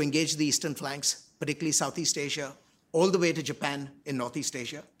 to engage the eastern flanks, particularly Southeast Asia, all the way to Japan in Northeast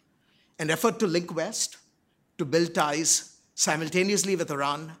Asia. An effort to link west, to build ties simultaneously with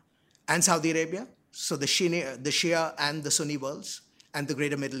Iran and Saudi Arabia, so the Shia and the Sunni worlds, and the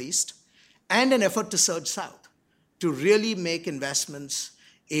greater Middle East, and an effort to surge south, to really make investments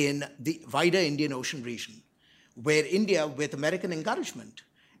in the wider Indian Ocean region, where India, with American encouragement,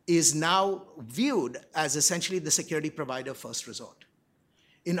 is now viewed as essentially the security provider of first resort.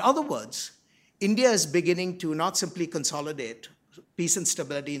 In other words, India is beginning to not simply consolidate peace and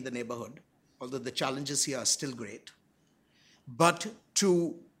stability in the neighborhood, although the challenges here are still great, but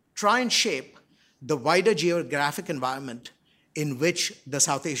to try and shape the wider geographic environment in which the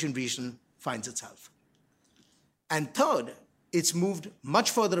South Asian region finds itself. And third, it's moved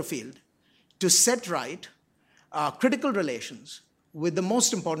much further afield to set right critical relations with the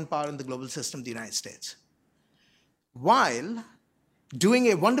most important power in the global system, the United States, while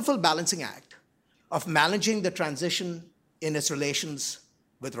doing a wonderful balancing act of managing the transition in its relations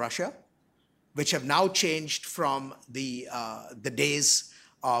with Russia, which have now changed from the days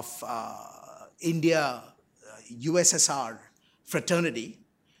of India-USSR fraternity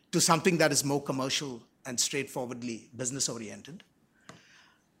to something that is more commercial and straightforwardly business-oriented.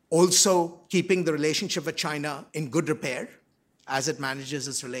 Also keeping the relationship with China in good repair as it manages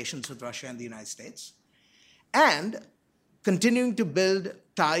its relations with Russia and the United States, and continuing to build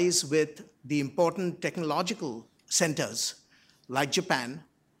ties with the important technological centers like Japan,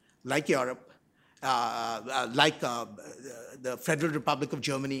 like Europe, like the Federal Republic of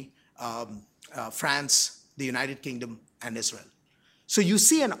Germany, France, the United Kingdom, and Israel. So you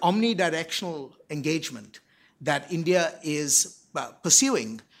see an omnidirectional engagement that India is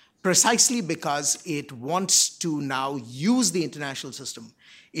pursuing precisely because it wants to now use the international system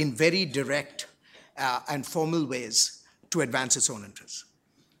in very direct and formal ways to advance its own interests.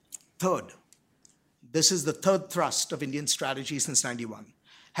 Third, this is the third thrust of Indian strategy since 91,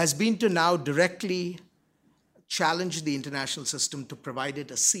 has been to now directly challenge the international system to provide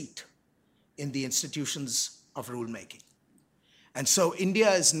it a seat in the institutions of rulemaking. And so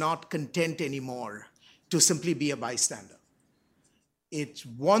India is not content anymore to simply be a bystander. It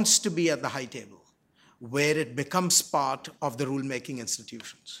wants to be at the high table, where it becomes part of the rulemaking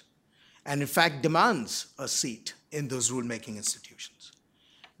institutions, and in fact demands a seat in those rulemaking institutions.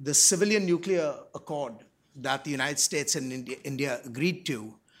 The civilian nuclear accord that the United States and India agreed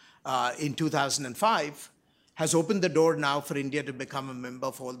to in 2005 has opened the door now for India to become a member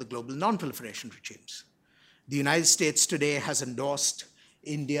of all the global non-proliferation regimes. The United States today has endorsed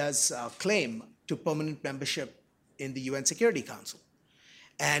India's claim to permanent membership in the UN Security Council.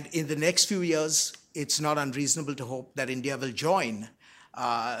 And in the next few years, it's not unreasonable to hope that India will join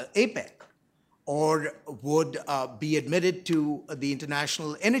APEC or would be admitted to the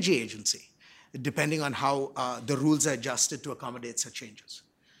International Energy Agency, depending on how the rules are adjusted to accommodate such changes.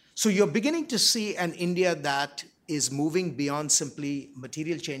 So you're beginning to see an India that is moving beyond simply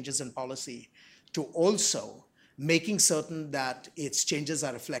material changes in policy to also making certain that its changes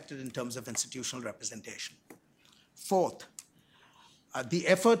are reflected in terms of institutional representation. Fourth, the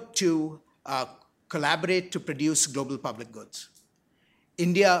effort to collaborate to produce global public goods.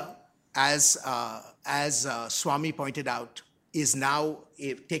 India, as Swami pointed out, is now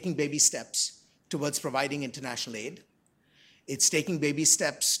taking baby steps towards providing international aid. It's taking baby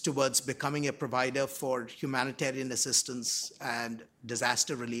steps towards becoming a provider for humanitarian assistance and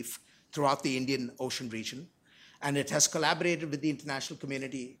disaster relief throughout the Indian Ocean region. And it has collaborated with the international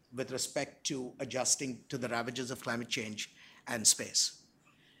community with respect to adjusting to the ravages of climate change and space.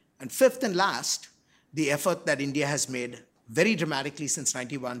 And fifth and last, the effort that India has made very dramatically since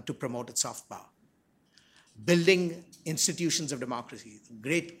 91 to promote its soft power. Building institutions of democracy. A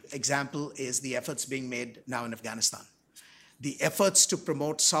great example is the efforts being made now in Afghanistan. The efforts to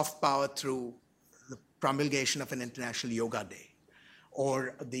promote soft power through the promulgation of an International Yoga Day,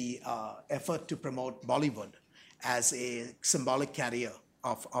 or the effort to promote Bollywood as a symbolic carrier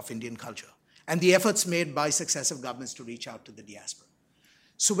of Indian culture, and the efforts made by successive governments to reach out to the diaspora.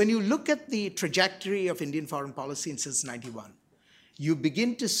 So when you look at the trajectory of Indian foreign policy since 91, you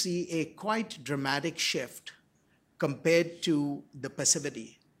begin to see a quite dramatic shift compared to the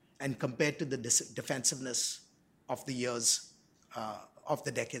passivity and compared to the defensiveness of the years, of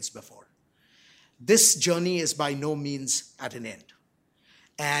the decades before. This journey is by no means at an end,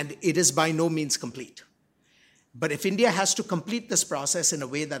 and it is by no means complete. But if India has to complete this process in a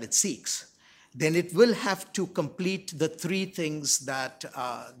way that it seeks, then it will have to complete the three things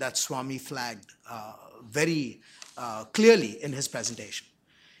that Swami flagged very clearly in his presentation.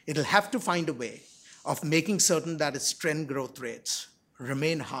 It'll have to find a way of making certain that its trend growth rates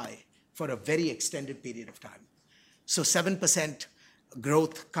remain high for a very extended period of time. So 7%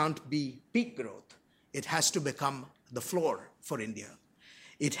 growth can't be peak growth. It has to become the floor for India.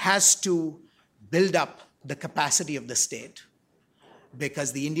 It has to build up the capacity of the state,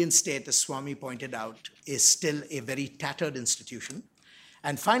 because the Indian state, as Swami pointed out, is still a very tattered institution.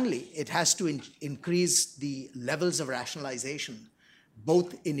 And finally, it has to increase the levels of rationalization,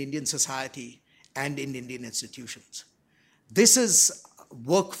 both in Indian society and in Indian institutions. This is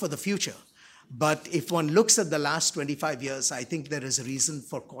work for the future. But if one looks at the last 25 years, I think there is a reason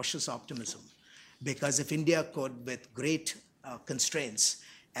for cautious optimism. Because if India could, with great constraints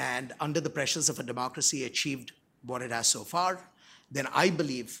and under the pressures of a democracy, achieved what it has so far, then I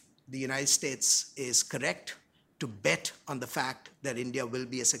believe the United States is correct to bet on the fact that India will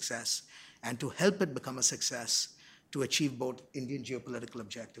be a success, and to help it become a success to achieve both Indian geopolitical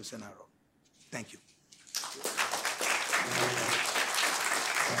objectives and our own. Thank you.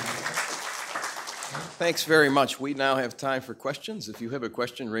 Thanks very much. We now have time for questions. If you have a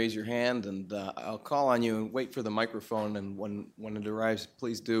question, raise your hand, and I'll call on you and wait for the microphone. And when it arrives,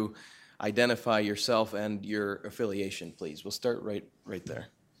 please do identify yourself and your affiliation, please. We'll start right there.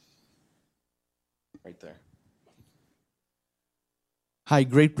 Right there. Hi,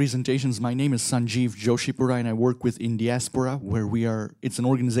 great presentations. My name is Sanjeev Joshipura, and I work with Indiaspora, it's an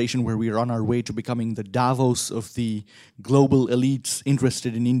organization where we are on our way to becoming the Davos of the global elites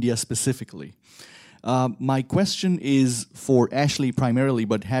interested in India specifically. My question is for Ashley primarily,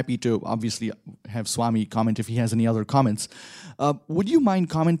 but happy to obviously have Swami comment if he has any other comments. Would you mind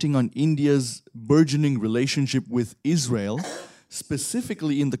commenting on India's burgeoning relationship with Israel,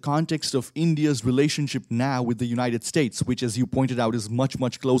 specifically in the context of India's relationship now with the United States, which, as you pointed out, is much,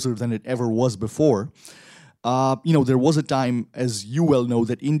 much closer than it ever was before? There was a time, as you well know,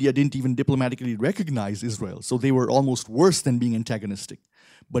 that India didn't even diplomatically recognize Israel, so they were almost worse than being antagonistic.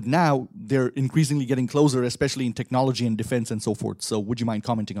 but now they're increasingly getting closer, especially in technology and defense and so forth. So would you mind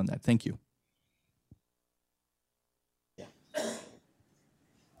commenting on that? Thank you.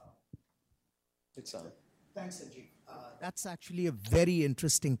 It's on. Thanks, Sanjeev. That's actually a very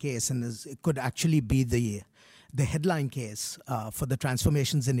interesting case, and it could actually be the headline case for the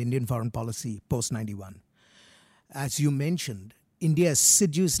transformations in Indian foreign policy post 91. As you mentioned, India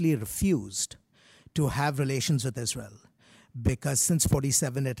assiduously refused to have relations with Israel because since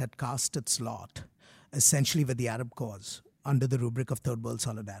 47 it had cast its lot essentially with the Arab cause under the rubric of Third World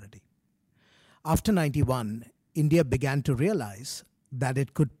Solidarity. After 91, India began to realize that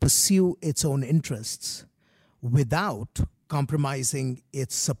it could pursue its own interests without compromising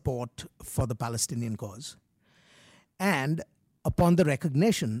its support for the Palestinian cause. And upon the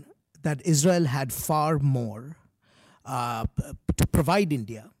recognition that Israel had far more to provide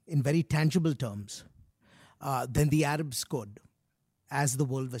India in very tangible terms than the Arabs could as the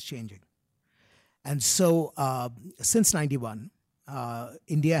world was changing. And so since 91,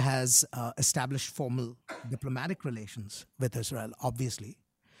 India has established formal diplomatic relations with Israel, obviously.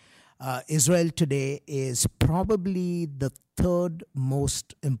 Israel today is probably the third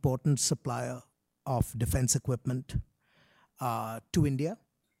most important supplier of defense equipment to India.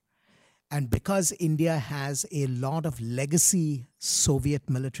 And because India has a lot of legacy Soviet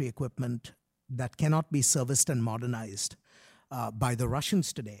military equipment that cannot be serviced and modernized by the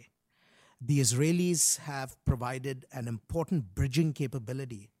Russians today, the Israelis have provided an important bridging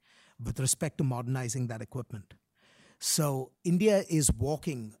capability with respect to modernizing that equipment. So India is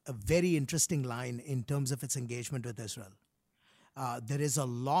walking a very interesting line in terms of its engagement with Israel. There is a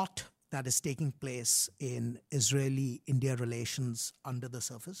lot that is taking place in Israeli-India relations under the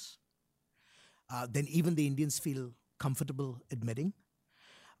surface. Then even the Indians feel comfortable admitting.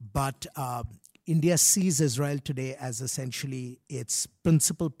 But India sees Israel today as essentially its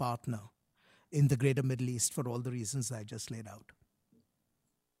principal partner in the greater Middle East for all the reasons I just laid out.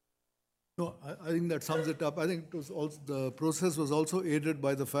 No, I think that sums it up. I think it was also, the process was also aided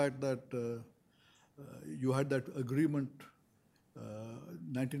by the fact that you had that agreement,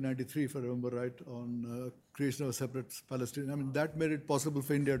 1993, if I remember right, on creation of a separate Palestine. I mean, that made it possible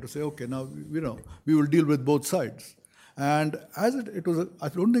for India to say, okay, now, we will deal with both sides. And as it was, I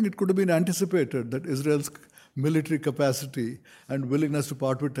don't think it could have been anticipated that Israel's military capacity and willingness to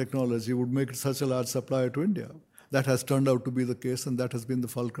part with technology would make it such a large supplier to India. That has turned out to be the case, and that has been the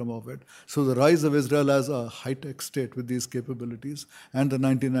fulcrum of it. So the rise of Israel as a high-tech state with these capabilities and the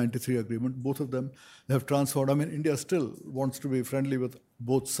 1993 agreement, both of them have transformed. I mean, India still wants to be friendly with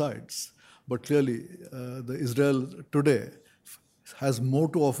both sides, but clearly the Israel today has more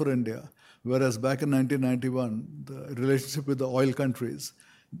to offer India, whereas back in 1991, the relationship with the oil countries,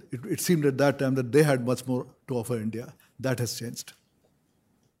 it seemed at that time that they had much more to offer India. That has changed.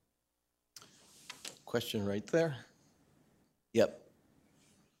 Question right there. Yep.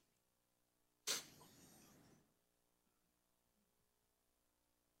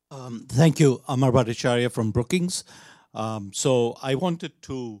 Thank you, Amar Bhattacharya from Brookings. So I wanted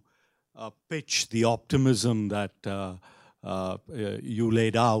to pitch the optimism that you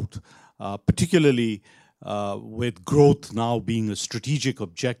laid out, particularly with growth now being a strategic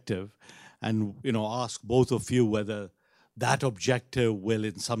objective, and ask both of you whether that objective will,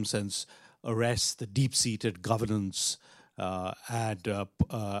 in some sense, arrest the deep-seated governance and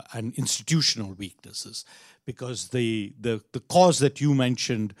institutional weaknesses, because the cause that you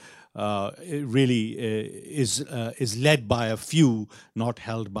mentioned really is led by a few, not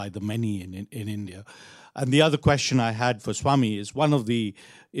held by the many in India. And the other question I had for Swami is one of the,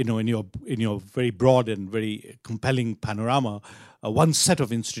 in your very broad and very compelling panorama, one set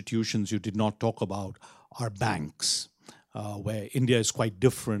of institutions you did not talk about are banks. Where India is quite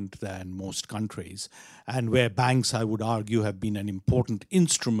different than most countries, and where banks, I would argue, have been an important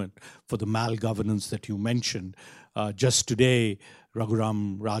instrument for the malgovernance that you mentioned. Just today,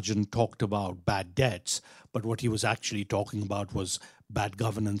 Raghuram Rajan talked about bad debts, but what he was actually talking about was bad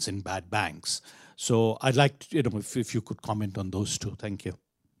governance in bad banks. So I'd like to, if you could comment on those two. Thank you.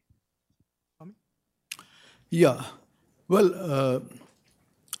 Yeah. Well,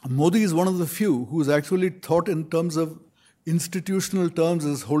 Modi is one of the few who's actually thought in terms of institutional terms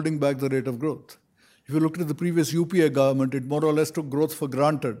as holding back the rate of growth. If you looked at the previous UPA government, it more or less took growth for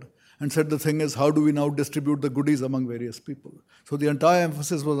granted and said the thing is, how do we now distribute the goodies among various people? So the entire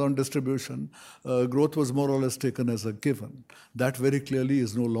emphasis was on distribution. Growth was more or less taken as a given. That very clearly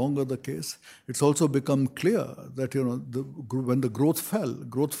is no longer the case. It's also become clear that when the growth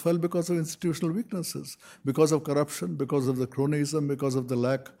fell because of institutional weaknesses, because of corruption, because of the cronyism, because of the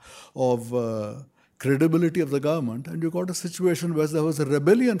lack of credibility of the government, and you got a situation where there was a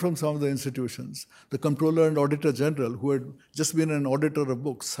rebellion from some of the institutions. The Comptroller and Auditor General, who had just been an auditor of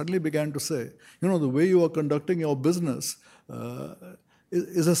books, suddenly began to say, the way you are conducting your business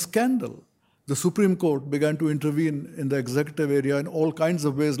is a scandal. The Supreme Court began to intervene in the executive area in all kinds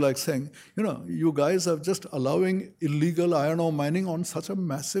of ways, like saying, you guys are just allowing illegal iron ore mining on such a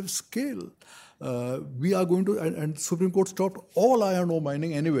massive scale. We are going to, and Supreme Court stopped all iron ore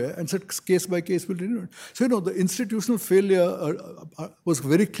mining anywhere and said case by case we'll do it. So, the institutional failure was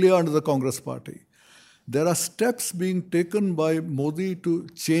very clear under the Congress party. There are steps being taken by Modi to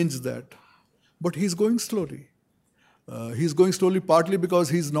change that, but he's going slowly. He's going slowly partly because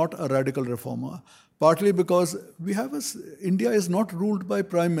he's not a radical reformer, partly because India is not ruled by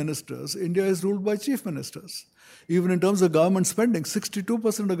prime ministers, India is ruled by chief ministers. Even in terms of government spending,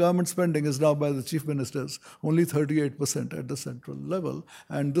 62% of government spending is now by the chief ministers, only 38% at the central level.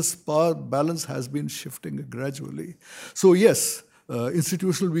 And this power balance has been shifting gradually. So yes,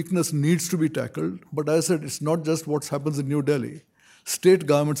 institutional weakness needs to be tackled. But as I said, it's not just what happens in New Delhi. State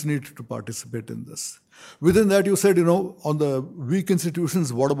governments need to participate in this. Within that, you said, on the weak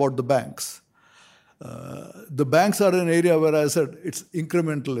institutions, what about the banks? The banks are an area where I said it's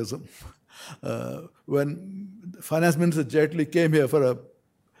incrementalism. When Finance Minister Jaitley came here for a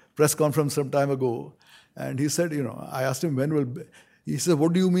press conference some time ago, and he said, I asked him, he said,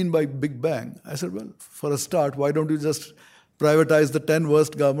 what do you mean by big bang? I said, well, for a start, why don't you just privatize the 10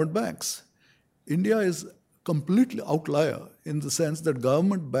 worst government banks? India is completely outlier in the sense that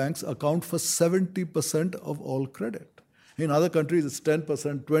government banks account for 70% of all credit. In other countries, it's 10%,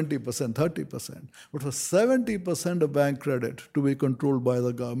 20%, 30%. But for 70% of bank credit to be controlled by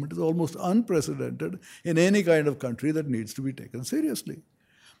the government is almost unprecedented in any kind of country that needs to be taken seriously.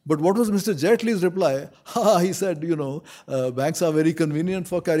 But what was Mr. Jaitley's reply? He said, banks are very convenient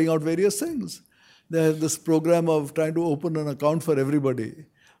for carrying out various things. They have this program of trying to open an account for everybody,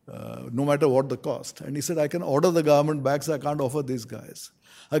 no matter what the cost. And he said, I can order the government banks, I can't offer these guys.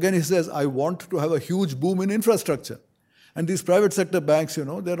 Again, he says, I want to have a huge boom in infrastructure. And these private sector banks,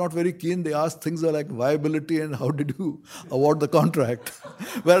 they're not very keen. They ask things like viability and how did you award the contract.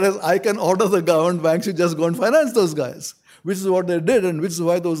 Whereas I can order the government banks to just go and finance those guys, which is what they did, and which is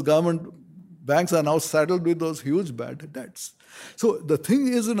why those government banks are now saddled with those huge bad debts. So the thing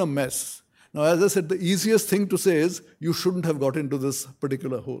is in a mess. Now, as I said, the easiest thing to say is you shouldn't have got into this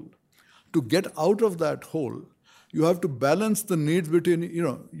particular hole. To get out of that hole, you have to balance the needs between,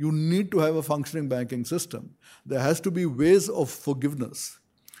 you need to have a functioning banking system. There has to be ways of forgiveness.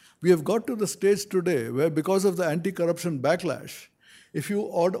 We have got to the stage today where because of the anti-corruption backlash, if you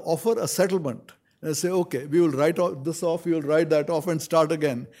offer a settlement and say, okay, we will write this off, we will write that off and start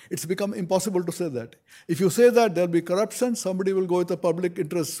again, it's become impossible to say that. If you say that, there'll be corruption, somebody will go with a public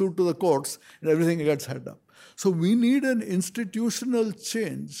interest suit to the courts and everything gets held up. So we need an institutional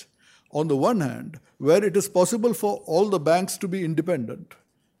change on the one hand, where it is possible for all the banks to be independent.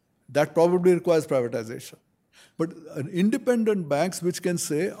 That probably requires privatization. But an independent banks which can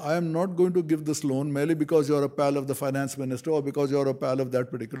say, I am not going to give this loan merely because you're a pal of the finance minister or because you're a pal of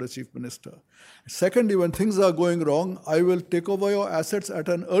that particular chief minister. Secondly, when things are going wrong, I will take over your assets at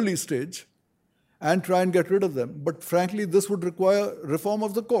an early stage and try and get rid of them. But frankly, this would require reform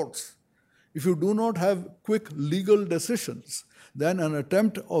of the courts. If you do not have quick legal decisions, then an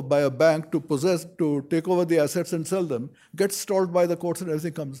attempt by a bank to take over the assets and sell them gets stalled by the courts and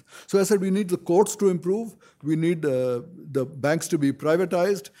everything comes. So I said we need the courts to improve, we need the banks to be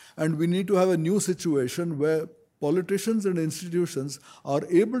privatized, and we need to have a new situation where politicians and institutions are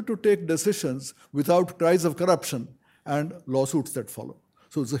able to take decisions without cries of corruption and lawsuits that follow.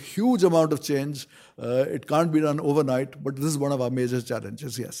 So it's a huge amount of change. It can't be done overnight, but this is one of our major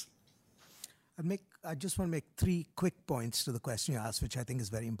challenges, yes. I just want to make 3 quick points to the question you asked, which I think is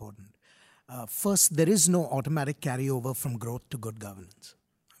very important. First, there is no automatic carryover from growth to good governance.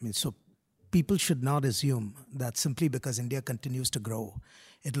 So people should not assume that simply because India continues to grow,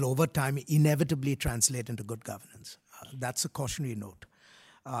 it'll over time inevitably translate into good governance. That's a cautionary note.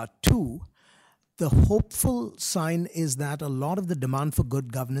 2, the hopeful sign is that a lot of the demand for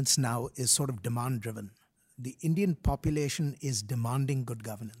good governance now is sort of demand-driven. The Indian population is demanding good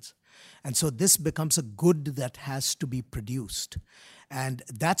governance. And so this becomes a good that has to be produced. And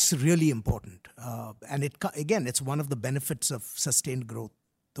that's really important. And it's one of the benefits of sustained growth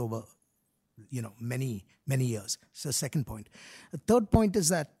over many, many years. So second point. The third point is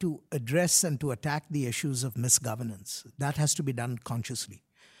that to address and to attack the issues of misgovernance, that has to be done consciously.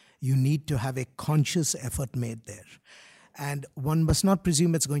 You need to have a conscious effort made there. And one must not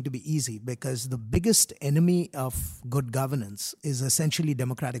presume it's going to be easy because the biggest enemy of good governance is essentially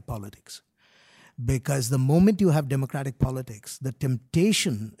democratic politics. Because the moment you have democratic politics, the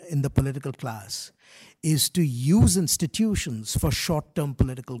temptation in the political class is to use institutions for short-term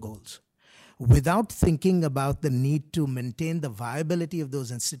political goals without thinking about the need to maintain the viability of those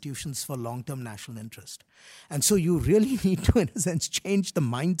institutions for long-term national interest. And so you really need to, in a sense, change the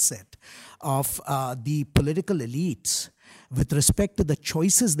mindset of the political elites with respect to the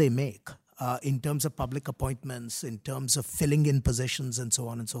choices they make in terms of public appointments, in terms of filling in positions, and so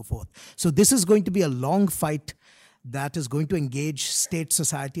on and so forth. So this is going to be a long fight that is going to engage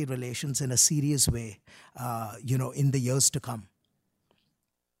state-society relations in a serious way, in the years to come.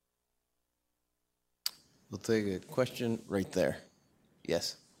 We'll take a question right there.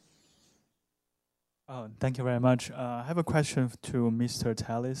 Yes. Thank you very much. I have a question to Mr.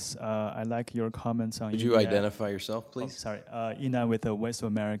 Tallis. I like your comments on Could India. you identify yourself, please? Sorry, Ina with the West of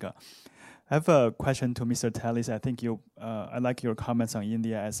America. I have a question to Mr. Tallis. I think I like your comments on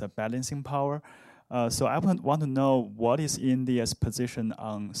India as a balancing power. So I want to know what is India's position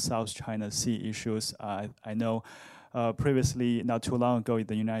on South China Sea issues. I know previously, not too long ago,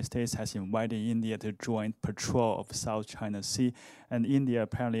 the United States has invited India to join patrol of South China Sea, and India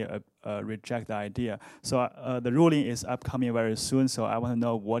apparently reject the idea. So the ruling is upcoming very soon, so I want to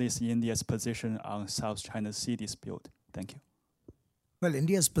know what is India's position on South China Sea dispute. Thank you. Well,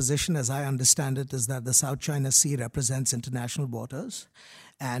 India's position, as I understand it, is that the South China Sea represents international waters,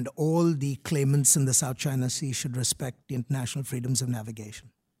 and all the claimants in the South China Sea should respect the international freedoms of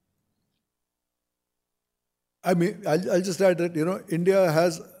navigation. I mean, I'll just add that, India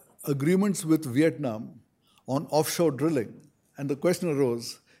has agreements with Vietnam on offshore drilling. And the question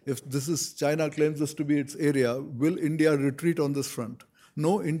arose, if China claims this to be its area, will India retreat on this front?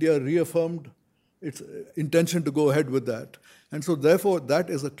 No, India reaffirmed its intention to go ahead with that. And so therefore, that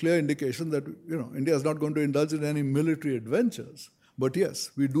is a clear indication that, India is not going to indulge in any military adventures. But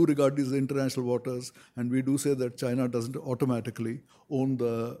yes, we do regard these as international waters, and we do say that China doesn't automatically own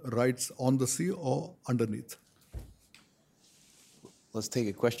the rights on the sea or underneath. Let's take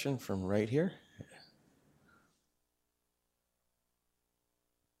a question from right here.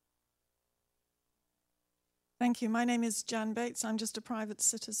 Thank you. My name is Jan Bates. I'm just a private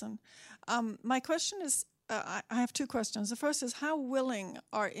citizen. My question is, I have two questions. The first is, how willing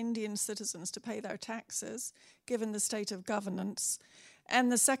are Indian citizens to pay their taxes, given the state of governance?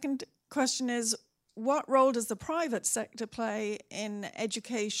 And the second question is, what role does the private sector play in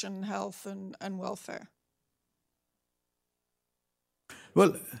education, health, and welfare?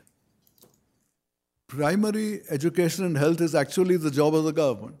 Well, primary education and health is actually the job of the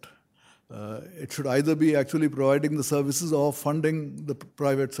government. It should either be actually providing the services or funding the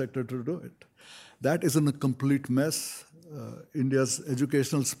private sector to do it. That is in a complete mess. India's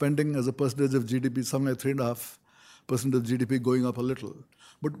educational spending as a percentage of GDP, somewhere 3.5% of GDP, going up a little.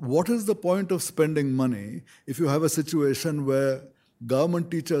 But what is the point of spending money if you have a situation where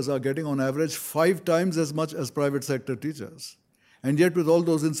government teachers are getting on average 5 times as much as private sector teachers? And yet with all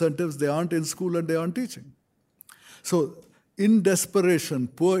those incentives, they aren't in school and they aren't teaching. So in desperation,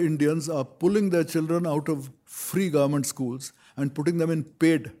 poor Indians are pulling their children out of free government schools and putting them in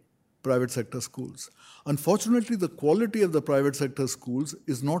paid private sector schools. Unfortunately, the quality of the private sector schools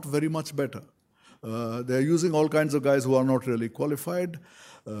is not very much better. They're using all kinds of guys who are not really qualified.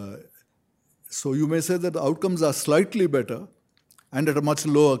 So you may say that the outcomes are slightly better and at a much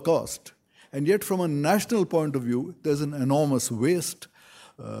lower cost. And yet, from a national point of view, there's an enormous waste.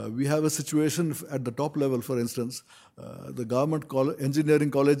 We have a situation at the top level, for instance. The government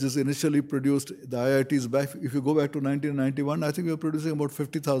engineering colleges initially produced the IITs back. If you go back to 1991, I think we were producing about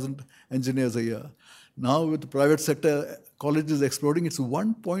 50,000 engineers a year. Now, with the private sector colleges exploding, it's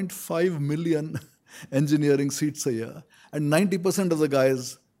 1.5 million engineering seats a year. And 90% of the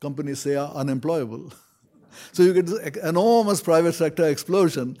guys, companies say, are unemployable. So you get this enormous private sector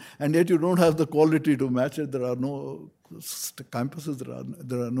explosion, and yet you don't have the quality to match it. There are no campuses,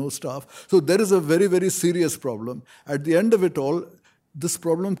 there are no staff. So there is a very, very serious problem. At the end of it all, this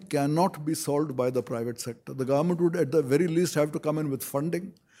problem cannot be solved by the private sector. The government would at the very least have to come in with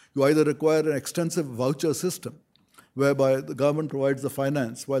funding. You either require an extensive voucher system, whereby the government provides the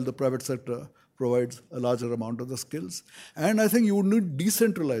finance while the private sector provides a larger amount of the skills. And I think you would need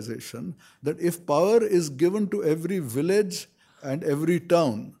decentralization, that if power is given to every village and every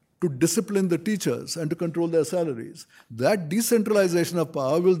town to discipline the teachers and to control their salaries, that decentralization of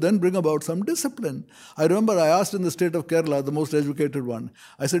power will then bring about some discipline. I remember I asked in the state of Kerala, the most educated one,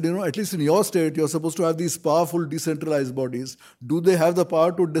 I said, at least in your state, you're supposed to have these powerful decentralized bodies. Do they have the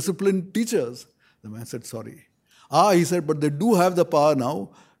power to discipline teachers? The man said, sorry. He said, but they do have the power now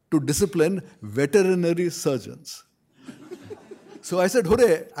to discipline veterinary surgeons. So I said,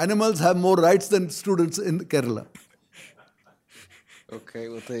 hooray, animals have more rights than students in Kerala. Okay,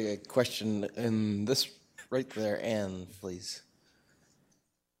 we'll take a question in this right there, Anne, please.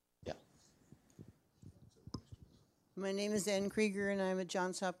 Yeah. My name is Ann Krieger, and I'm at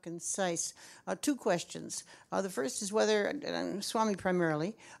Johns Hopkins SAIS. Two questions. The first is whether, and Swami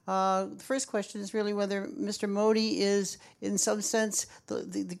primarily, the first question is really whether Mr. Modi is, in some sense,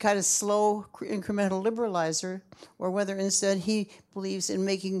 the kind of slow incremental liberalizer, or whether instead he believes in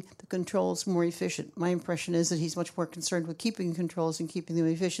making the controls more efficient. My impression is that he's much more concerned with keeping controls and keeping them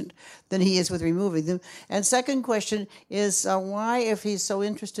efficient than he is with removing them. And second question is why, if he's so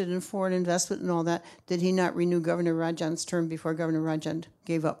interested in foreign investment and all that, did he not renew Governor Rajan's term before Governor Rajan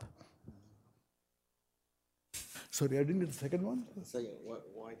gave up? Sorry, I didn't get the second one. Second,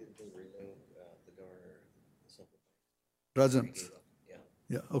 why didn't they renew the governor? Rajan. Yeah.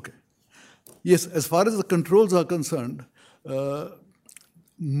 Yeah, okay. Yes, as far as the controls are concerned,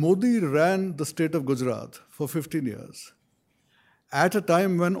 Modi ran the state of Gujarat for 15 years at a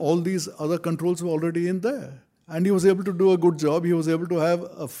time when all these other controls were already in there. And he was able to do a good job. He was able to have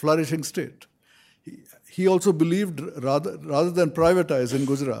a flourishing state. He also believed, rather than privatize in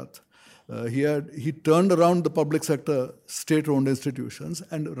Gujarat, he turned around the public sector state-owned institutions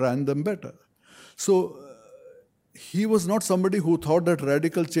and ran them better. So he was not somebody who thought that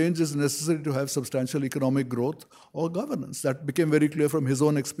radical change is necessary to have substantial economic growth or governance. That became very clear from his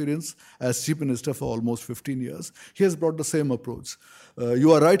own experience as chief minister for almost 15 years. He has brought the same approach.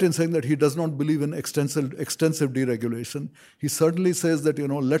 You are right in saying that he does not believe in extensive deregulation. He certainly says that,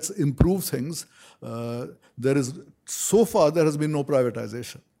 let's improve things. So far, there has been no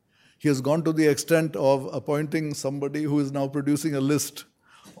privatization. He has gone to the extent of appointing somebody who is now producing a list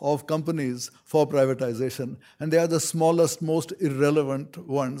of companies for privatization, and they are the smallest, most irrelevant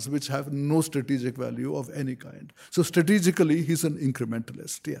ones which have no strategic value of any kind. So strategically, he's an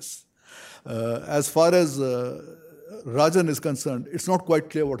incrementalist, yes. As far as Rajan is concerned, it's not quite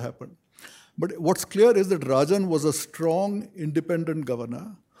clear what happened. But what's clear is that Rajan was a strong, independent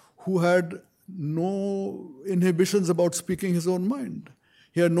governor who had no inhibitions about speaking his own mind.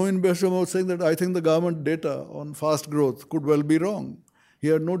 He had no inhibition about saying that I think the government data on fast growth could well be wrong. He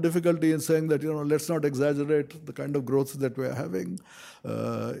had no difficulty in saying that, let's not exaggerate the kind of growth that we're having.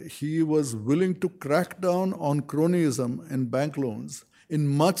 He was willing to crack down on cronyism in bank loans in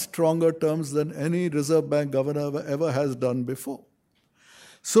much stronger terms than any Reserve Bank governor ever has done before.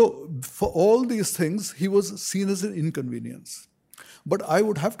 So for all these things, he was seen as an inconvenience. But I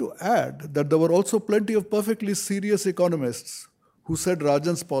would have to add that there were also plenty of perfectly serious economists who said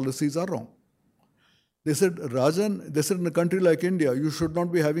Rajan's policies are wrong. They said, in a country like India, you should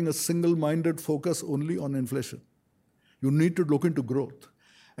not be having a single-minded focus only on inflation. You need to look into growth.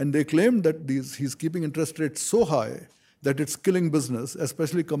 And they claimed that he's keeping interest rates so high that it's killing business,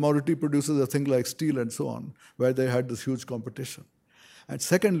 especially commodity producers, a thing like steel and so on, where they had this huge competition. And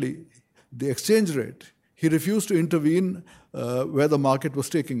secondly, the exchange rate. He refused to intervene where the market was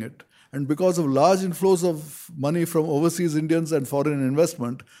taking it. And because of large inflows of money from overseas Indians and foreign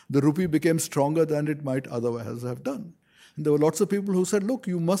investment, the rupee became stronger than it might otherwise have done. And there were lots of people who said, look,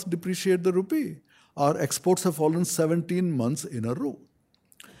 you must depreciate the rupee. Our exports have fallen 17 months in a row.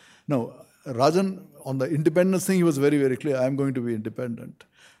 Now, Rajan, on the independence thing, he was very, very clear, I'm going to be independent.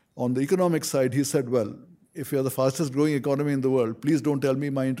 On the economic side, he said, well, if you're the fastest growing economy in the world, please don't tell me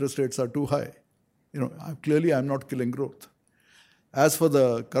my interest rates are too high. Clearly I'm not killing growth. As for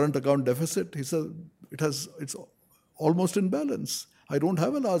the current account deficit, he said it's almost in balance. I don't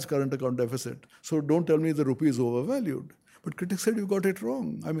have a large current account deficit, so don't tell me the rupee is overvalued. But critics said you got it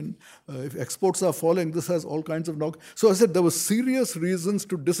wrong. If exports are falling, this has all kinds of knock. So I said there were serious reasons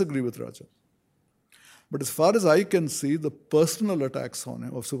to disagree with Rajan. But as far as I can see, the personal attacks on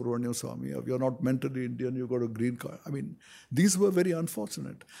him of Subramanian Swamy, of you're not mentally Indian, you got a green card, these were very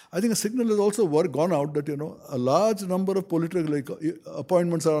unfortunate. I think a signal has also gone out that, a large number of political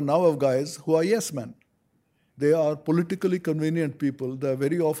appointments are now of guys who are yes men. They are politically convenient people. They are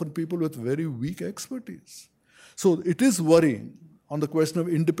very often people with very weak expertise. So it is worrying on the question of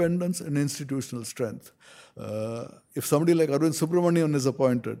independence and institutional strength. If somebody like Arvind Subramanian is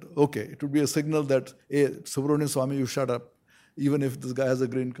appointed, okay, it would be a signal that, hey, Subramanian Swamy, you shut up. Even if this guy has a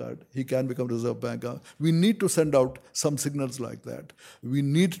green card, he can become Reserve Banker. We need to send out some signals like that. We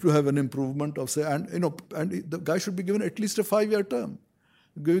need to have an improvement of, and the guy should be given at least a 5-year term.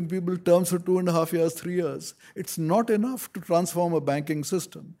 Giving people terms for 2.5 years, 3 years. It's not enough to transform a banking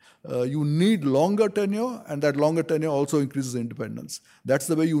system. You need longer tenure, and that longer tenure also increases independence. That's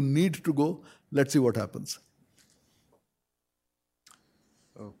the way you need to go. Let's see what happens.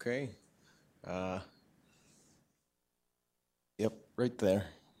 Okay. Yep, right there.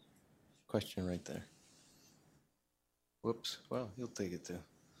 Question right there. Whoops. Well, he'll take it too.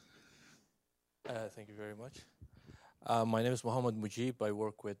 Thank you very much. My name is Mohammed Mujib. I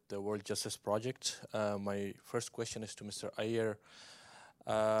work with the World Justice Project. My first question is to Mr. Iyer.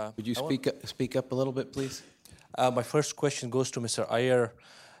 Would you speak up a little bit, please? My first question goes to Mr. Iyer.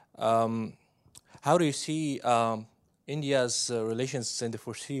 How do you see India's relations in the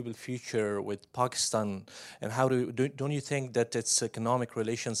foreseeable future with Pakistan, and how don't you think that its economic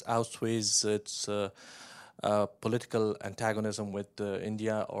relations outweighs its political antagonism with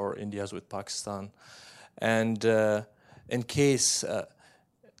India or India's with Pakistan? And in case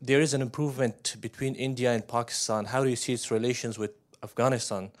there is an improvement between India and Pakistan, how do you see its relations with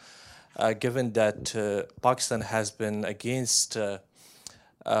Afghanistan, given that Pakistan has been against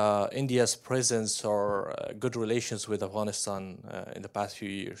India's presence or good relations with Afghanistan in the past few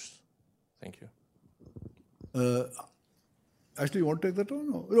years? Thank you. Actually, you want to take that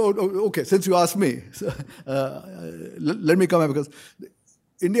one? No, okay, since you asked me, let me come in, because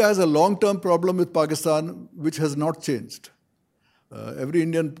India has a long-term problem with Pakistan which has not changed. Every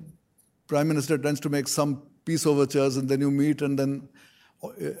Indian prime minister tends to make some peace overtures, and then you meet, and then,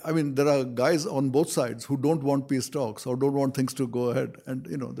 I mean, there are guys on both sides who don't want peace talks or don't want things to go ahead. And,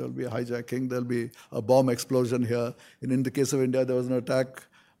 you know, there'll be a hijacking, there'll be a bomb explosion here. And in the case of India, there was an attack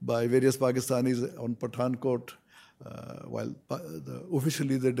by various Pakistanis on Pathankot, while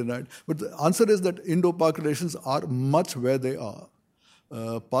officially they denied. But the answer is that Indo-Pak relations are much where they are.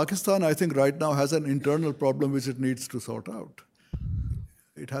 Pakistan, I think, right now has an internal problem which it needs to sort out.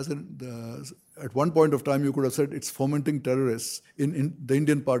 It hasn't. At one point of time, you could have said it's fomenting terrorists in the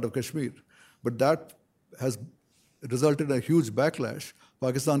Indian part of Kashmir, but that has resulted in a huge backlash.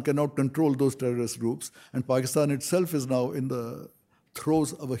 Pakistan cannot control those terrorist groups, and Pakistan itself is now in the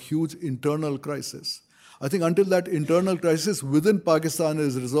throes of a huge internal crisis. I think until that internal crisis within Pakistan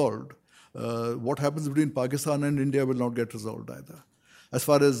is resolved, what happens between Pakistan and India will not get resolved either. As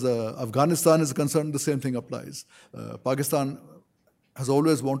far as Afghanistan is concerned, the same thing applies. Pakistan has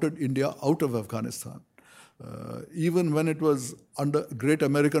always wanted India out of Afghanistan. Even when it was under great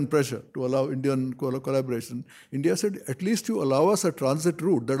American pressure to allow Indian collaboration, India said, at least you allow us a transit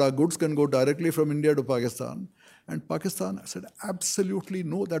route that our goods can go directly from India to Pakistan. And Pakistan said, absolutely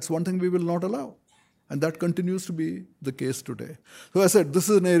no, that's one thing we will not allow. And that continues to be the case today. So I said, this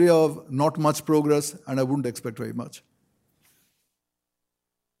is an area of not much progress, and I wouldn't expect very much.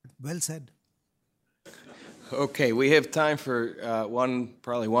 Well said. Okay, we have time for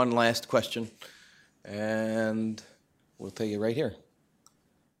probably one last question, and we'll take it right here.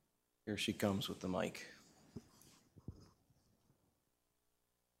 Here she comes with the mic.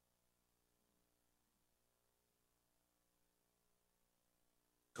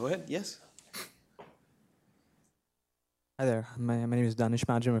 Go ahead, yes. Hi there, my name is Danish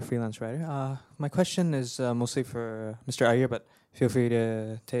Madji, I'm a freelance writer. My question is mostly for Mr. Iyer, but feel free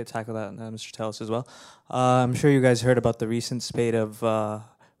to tackle that, Mr. Tellis, as well. I'm sure you guys heard about the recent spate of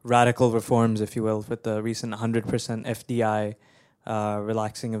radical reforms, if you will, with the recent 100% FDI,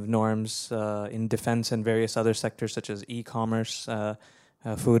 relaxing of norms in defense and various other sectors such as e-commerce,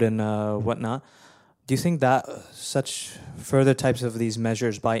 food and whatnot. Do you think that such further types of these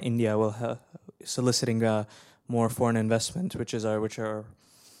measures by India will soliciting more foreign investment, which is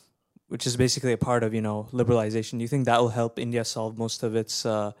basically a part of, liberalization? Do you think that will help India solve most of its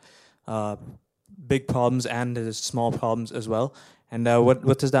big problems and its small problems as well? And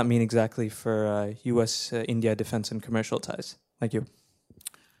what does that mean exactly for U.S.-India defense and commercial ties? Thank you.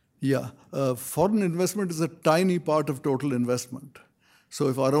 Yeah, foreign investment is a tiny part of total investment. So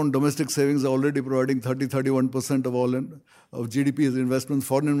if our own domestic savings are already providing 31% of all of GDP as investments,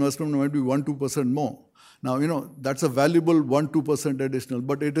 foreign investment might be 1-2% more. Now, that's a valuable 1-2% additional,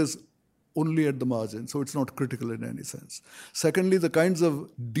 but it is only at the margin, so it's not critical in any sense. Secondly, the kinds of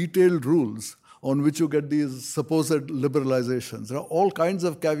detailed rules on which you get these supposed liberalizations. There are all kinds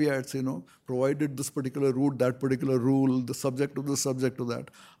of caveats, provided this particular route, that particular rule, the subject to this, subject to that.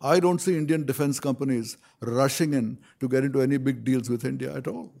 I don't see Indian defense companies rushing in to get into any big deals with India at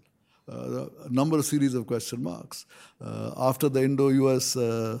all. A series of question marks. After the Indo-US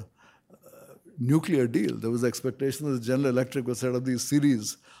nuclear deal, there was the expectation that General Electric would set up these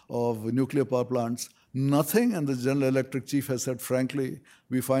series of nuclear power plants. Nothing, and the General Electric chief has said, frankly,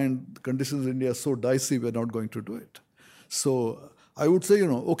 we find conditions in India so dicey, we're not going to do it. So I would say,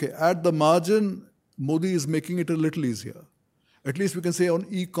 okay, at the margin, Modi is making it a little easier. At least we can say on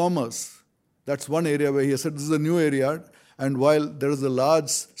e-commerce, that's one area where he has said this is a new area, and while there is a large,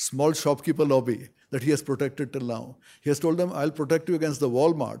 small shopkeeper lobby that he has protected till now, he has told them, I'll protect you against the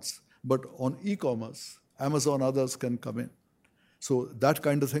Walmarts, but on e-commerce, Amazon, others can come in. So that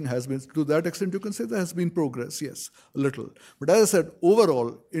kind of thing has been, to that extent, you can say there has been progress, yes, a little. But as I said,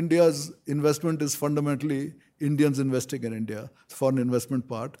 overall, India's investment is fundamentally Indians investing in India. The foreign investment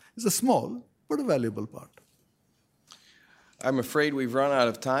part is a small but a valuable part. I'm afraid we've run out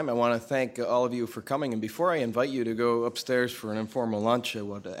of time. I want to thank all of you for coming. And before I invite you to go upstairs for an informal lunch, I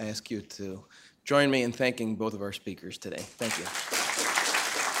want to ask you to join me in thanking both of our speakers today. Thank you.